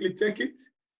me quickly take it.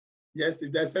 Yes,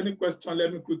 if there's any question,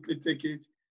 let me quickly take it.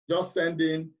 Just send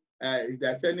in if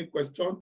there's any question.